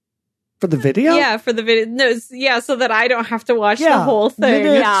 For the video? Yeah, for the video. No, so that I don't have to watch the whole thing.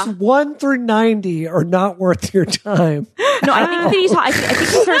 Minutes 1 through 90 are not worth your time. No, I think he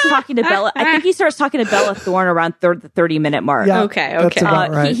starts talking to Bella. I think he starts talking to Bella Thorne around the 30-minute mark. Yeah, okay. That's about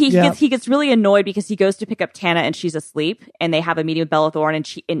right. He gets really annoyed because he goes to pick up Tana and she's asleep, and they have a meeting with Bella Thorne,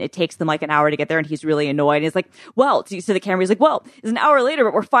 and it takes them an hour to get there, and he's really annoyed. And he's like, well, to the camera, he's like, well, it's an hour later,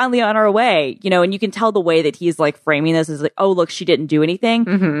 but we're finally on our way. And you can tell the way that he's framing this is oh, look, she didn't do anything.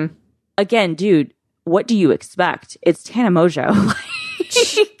 Mm-hmm. Again, dude, what do you expect? It's Tana Mongeau.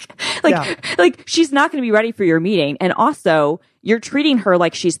 Like she's not going to be ready for your meeting. And also you're treating her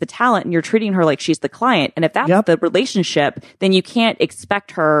like she's the talent and you're treating her like she's the client. And if that's the relationship, then you can't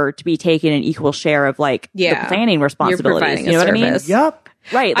expect her to be taking an equal share of like the planning responsibilities. You know what I mean? Yep.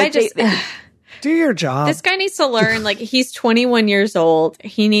 Right. Like do your job. This guy needs to learn, like, he's 21 years old.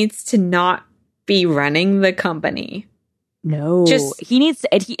 He needs to not be running the company. No, he needs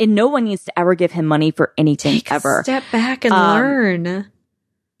to, and no one needs to ever give him money for anything ever. Step back and learn.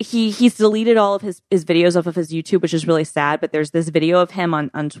 He's deleted all of his videos off of his YouTube, which is really sad. But there's this video of him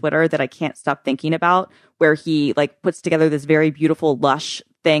on Twitter that I can't stop thinking about, where he like puts together this very beautiful, lush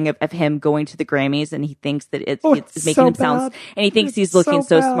thing of him going to the Grammys, and he thinks that it's making so him sound, bad. and he thinks he's looking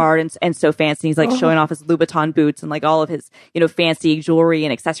so smart and so fancy. He's like showing off his Louboutin boots and like all of his, fancy jewelry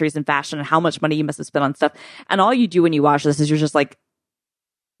and accessories and fashion and how much money he must have spent on stuff. And all you do when you watch this is you're just like,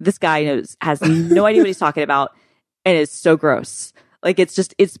 this guy has no idea what he's talking about, and it's so gross. Like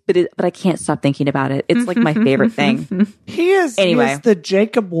but I can't stop thinking about it. It's like my favorite thing. He is the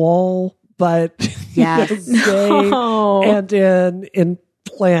Jacob Wall, but yes, and in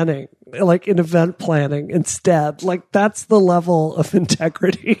planning, like in event planning instead. Like that's the level of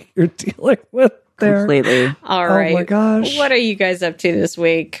integrity you're dealing with there. Completely. All right. Oh my gosh. What are you guys up to this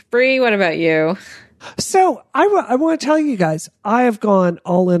week? Bree, what about you? So I want to tell you guys, I have gone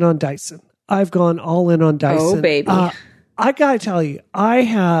all in on Dyson. Oh, baby. I gotta tell you, I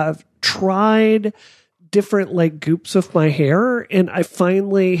have tried different like goops of my hair, and I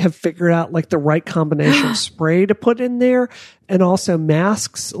finally have figured out like the right combination of spray to put in there, and also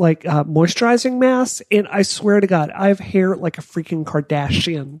masks, like moisturizing masks. And I swear to God, I have hair like a freaking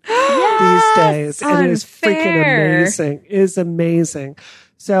Kardashian these days, and it is freaking amazing. It is amazing.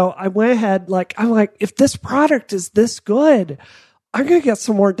 So I went ahead, I'm like, if this product is this good, I'm gonna get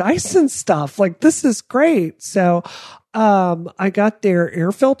some more Dyson stuff. Like this is great. So I got their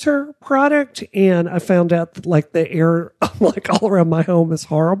air filter product, and I found out that like the air like all around my home is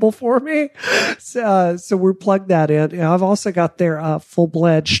horrible for me. So we plugged that in. And I've also got their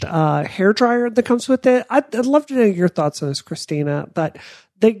full-fledged hair dryer that comes with it. I'd love to know your thoughts on this, Christina, but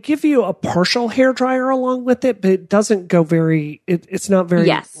they give you a partial hair dryer along with it, but it doesn't go it's not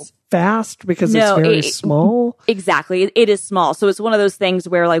very fast because it's very small. Exactly. It is small. So it's one of those things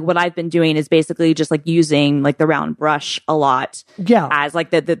where like what I've been doing is basically just like using like the round brush a lot as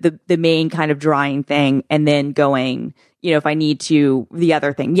like the main kind of drying thing, and then going, if I need to, the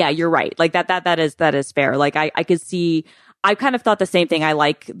other thing. Yeah, you're right. Like that is fair. Like I could see, I kind of thought the same thing. I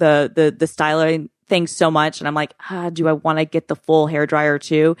like the styling thing so much, and I'm like, do I want to get the full hair dryer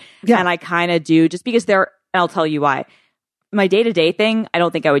too? Yeah. And I kind of do, just because and I'll tell you why. My day-to-day thing, I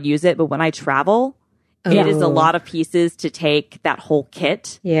don't think I would use it, but when I travel, it is a lot of pieces to take that whole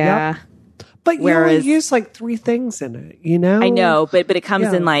kit. Yeah. Yep. But you only use like 3 things in it, I know, but it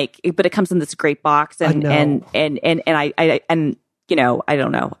comes in it comes in this great box, and I don't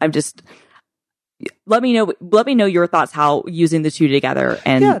know. I'm just, let me know your thoughts, how using the two together,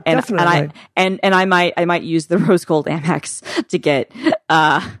 and definitely. and I might use the rose gold Amex to get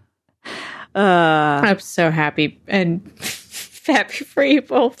I'm so happy and happy for you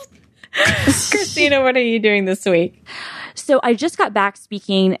both. Christina, what are you doing this week? So I just got back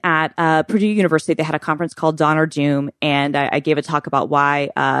speaking at Purdue University. They had a conference called Dawn or Doom, and I gave a talk about why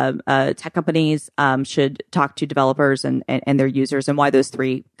tech companies should talk to developers and their users, and why those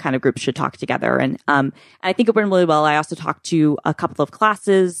 3 kind of groups should talk together. And I think it went really well. I also talked to a couple of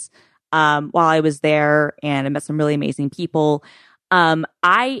classes while I was there, and I met some really amazing people.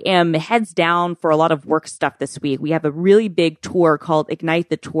 I am heads down for a lot of work stuff this week. We have a really big tour called Ignite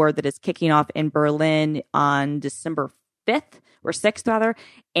the Tour that is kicking off in Berlin on December 5th or 6th rather.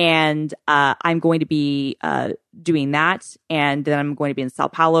 And, I'm going to be, doing that. And then I'm going to be in Sao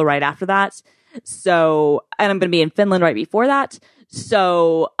Paulo right after that. So, and I'm going to be in Finland right before that.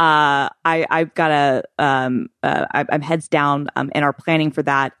 So, I've got I'm heads down, in our planning for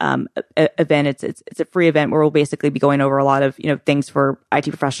that, event. It's a free event where we'll basically be going over a lot of, things for IT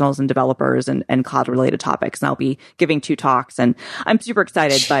professionals and developers and cloud related topics. And I'll be giving 2 talks, and I'm super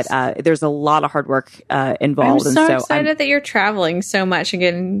excited, but, there's a lot of hard work, involved. I'm so excited that you're traveling so much and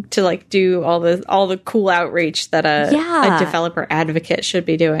getting to like do all the cool outreach that a developer advocate should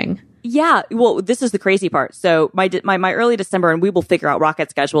be doing. Yeah, well, this is the crazy part. So my early December, and we will figure out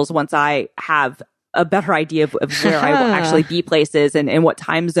rocket schedules once I have a better idea of where I will actually be places and what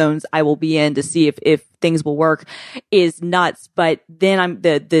time zones I will be in to see if things will work, is nuts. But then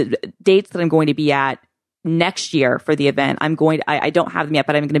the dates that I'm going to be at next year for the event, I don't have them yet,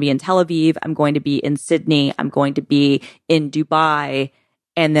 but I'm going to be in Tel Aviv, I'm going to be in Sydney, I'm going to be in Dubai,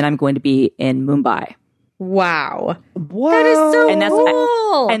 and then I'm going to be in Mumbai. Wow. Whoa. That is so And that's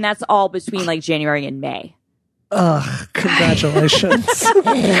cool. and that's all between like January and May. Ugh, congratulations.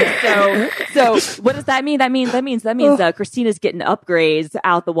 So what does that mean? That means Christina's getting upgrades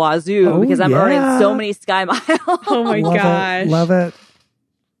out the wazoo because I'm earning so many Sky Miles. Oh my gosh. Love it.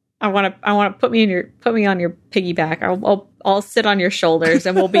 I want to put me on your piggyback. I'll sit on your shoulders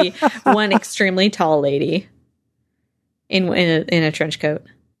and we'll be one extremely tall lady in a trench coat.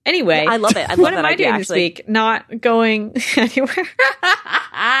 Anyway, I love it. I love what that am I idea, doing actually. this week? Not going anywhere.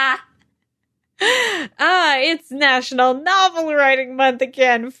 It's National Novel Writing Month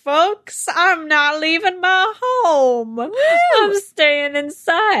again, folks. I'm not leaving my home. Woo! I'm staying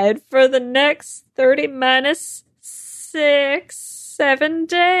inside for the next 30 minus 7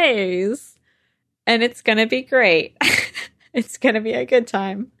 days. And it's going to be great. It's going to be a good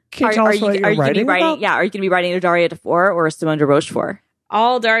time. Can you tell us what you're writing about? Yeah, are you going to be writing a Daria Dufour or a Simone de Rochefort?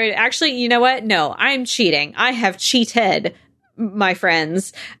 All Daria. Actually, you know what? No, I'm cheating. I have cheated, my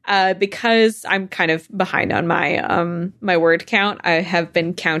friends, because I'm kind of behind on my my word count. I have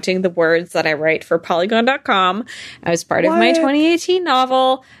been counting the words that I write for Polygon.com as part of my 2018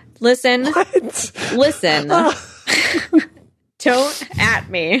 novel. Listen. Don't at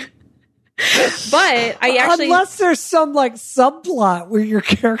me. But I actually, unless there's some like subplot where your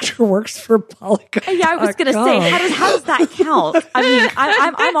character works for Polygon. Yeah, I was going to say, how does that count? I mean,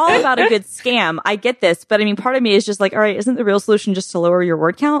 I'm all about a good scam. I get this, but I mean, part of me is just like, all right, isn't the real solution just to lower your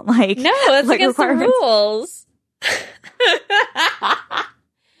word count? Like, no, that's like against the rules.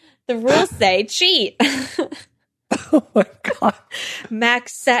 The rules say cheat. Oh my God.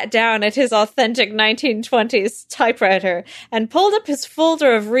 Max sat down at his authentic 1920s typewriter and pulled up his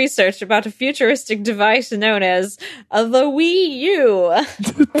folder of research about a futuristic device known as the Wii U.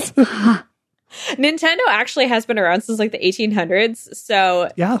 Nintendo actually has been around since like the 1800s. So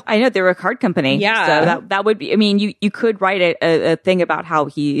yeah, I know they were a card company. Yeah. So that would be, I mean, you could write a thing about how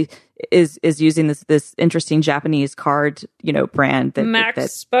he is using this interesting Japanese card, brand.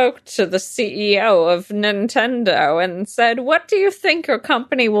 Max spoke to the CEO of Nintendo and said, "What do you think your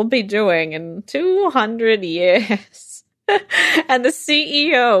company will be doing in 200 years?" And the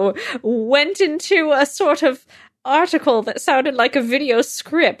CEO went into a sort of article that sounded like a video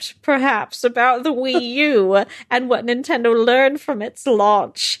script, perhaps, about the Wii U and what Nintendo learned from its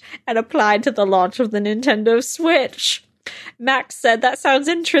launch and applied to the launch of the Nintendo Switch. Max said, "That sounds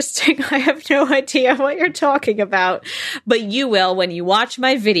interesting. I have no idea what you're talking about, but you will when you watch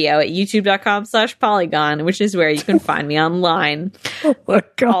my video at youtube.com/Polygon, which is where you can find me online." Oh my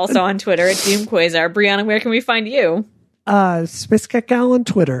God. Also on Twitter at DoomQuasar. Brianna, where can we find you? SpaceCatGal on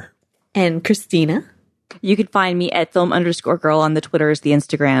Twitter. And Christina? You can find me at film_girl on the Twitters, the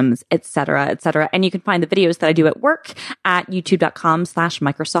Instagrams, etc., etc. And you can find the videos that I do at work at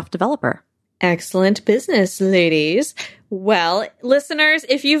youtube.com/Microsoft Developer. Excellent business, ladies. Well, listeners,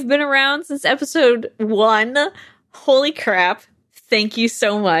 if you've been around since episode 1, holy crap, thank you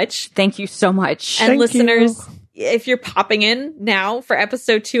so much. Thank you so much. And Thank listeners, if you're popping in now for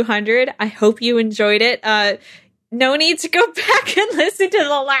episode 200, I hope you enjoyed it. No need to go back and listen to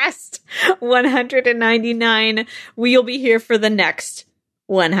the last 199. We'll be here for the next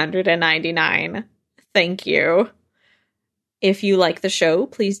 199. Thank you. If you like the show,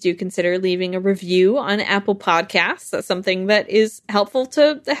 please do consider leaving a review on Apple Podcasts. That's something that is helpful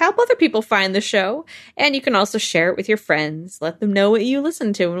to help other people find the show. And you can also share it with your friends. Let them know what you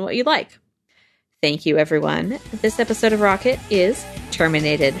listen to and what you like. Thank you, everyone. This episode of Rocket is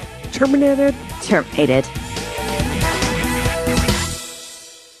terminated. Terminated. Terminated.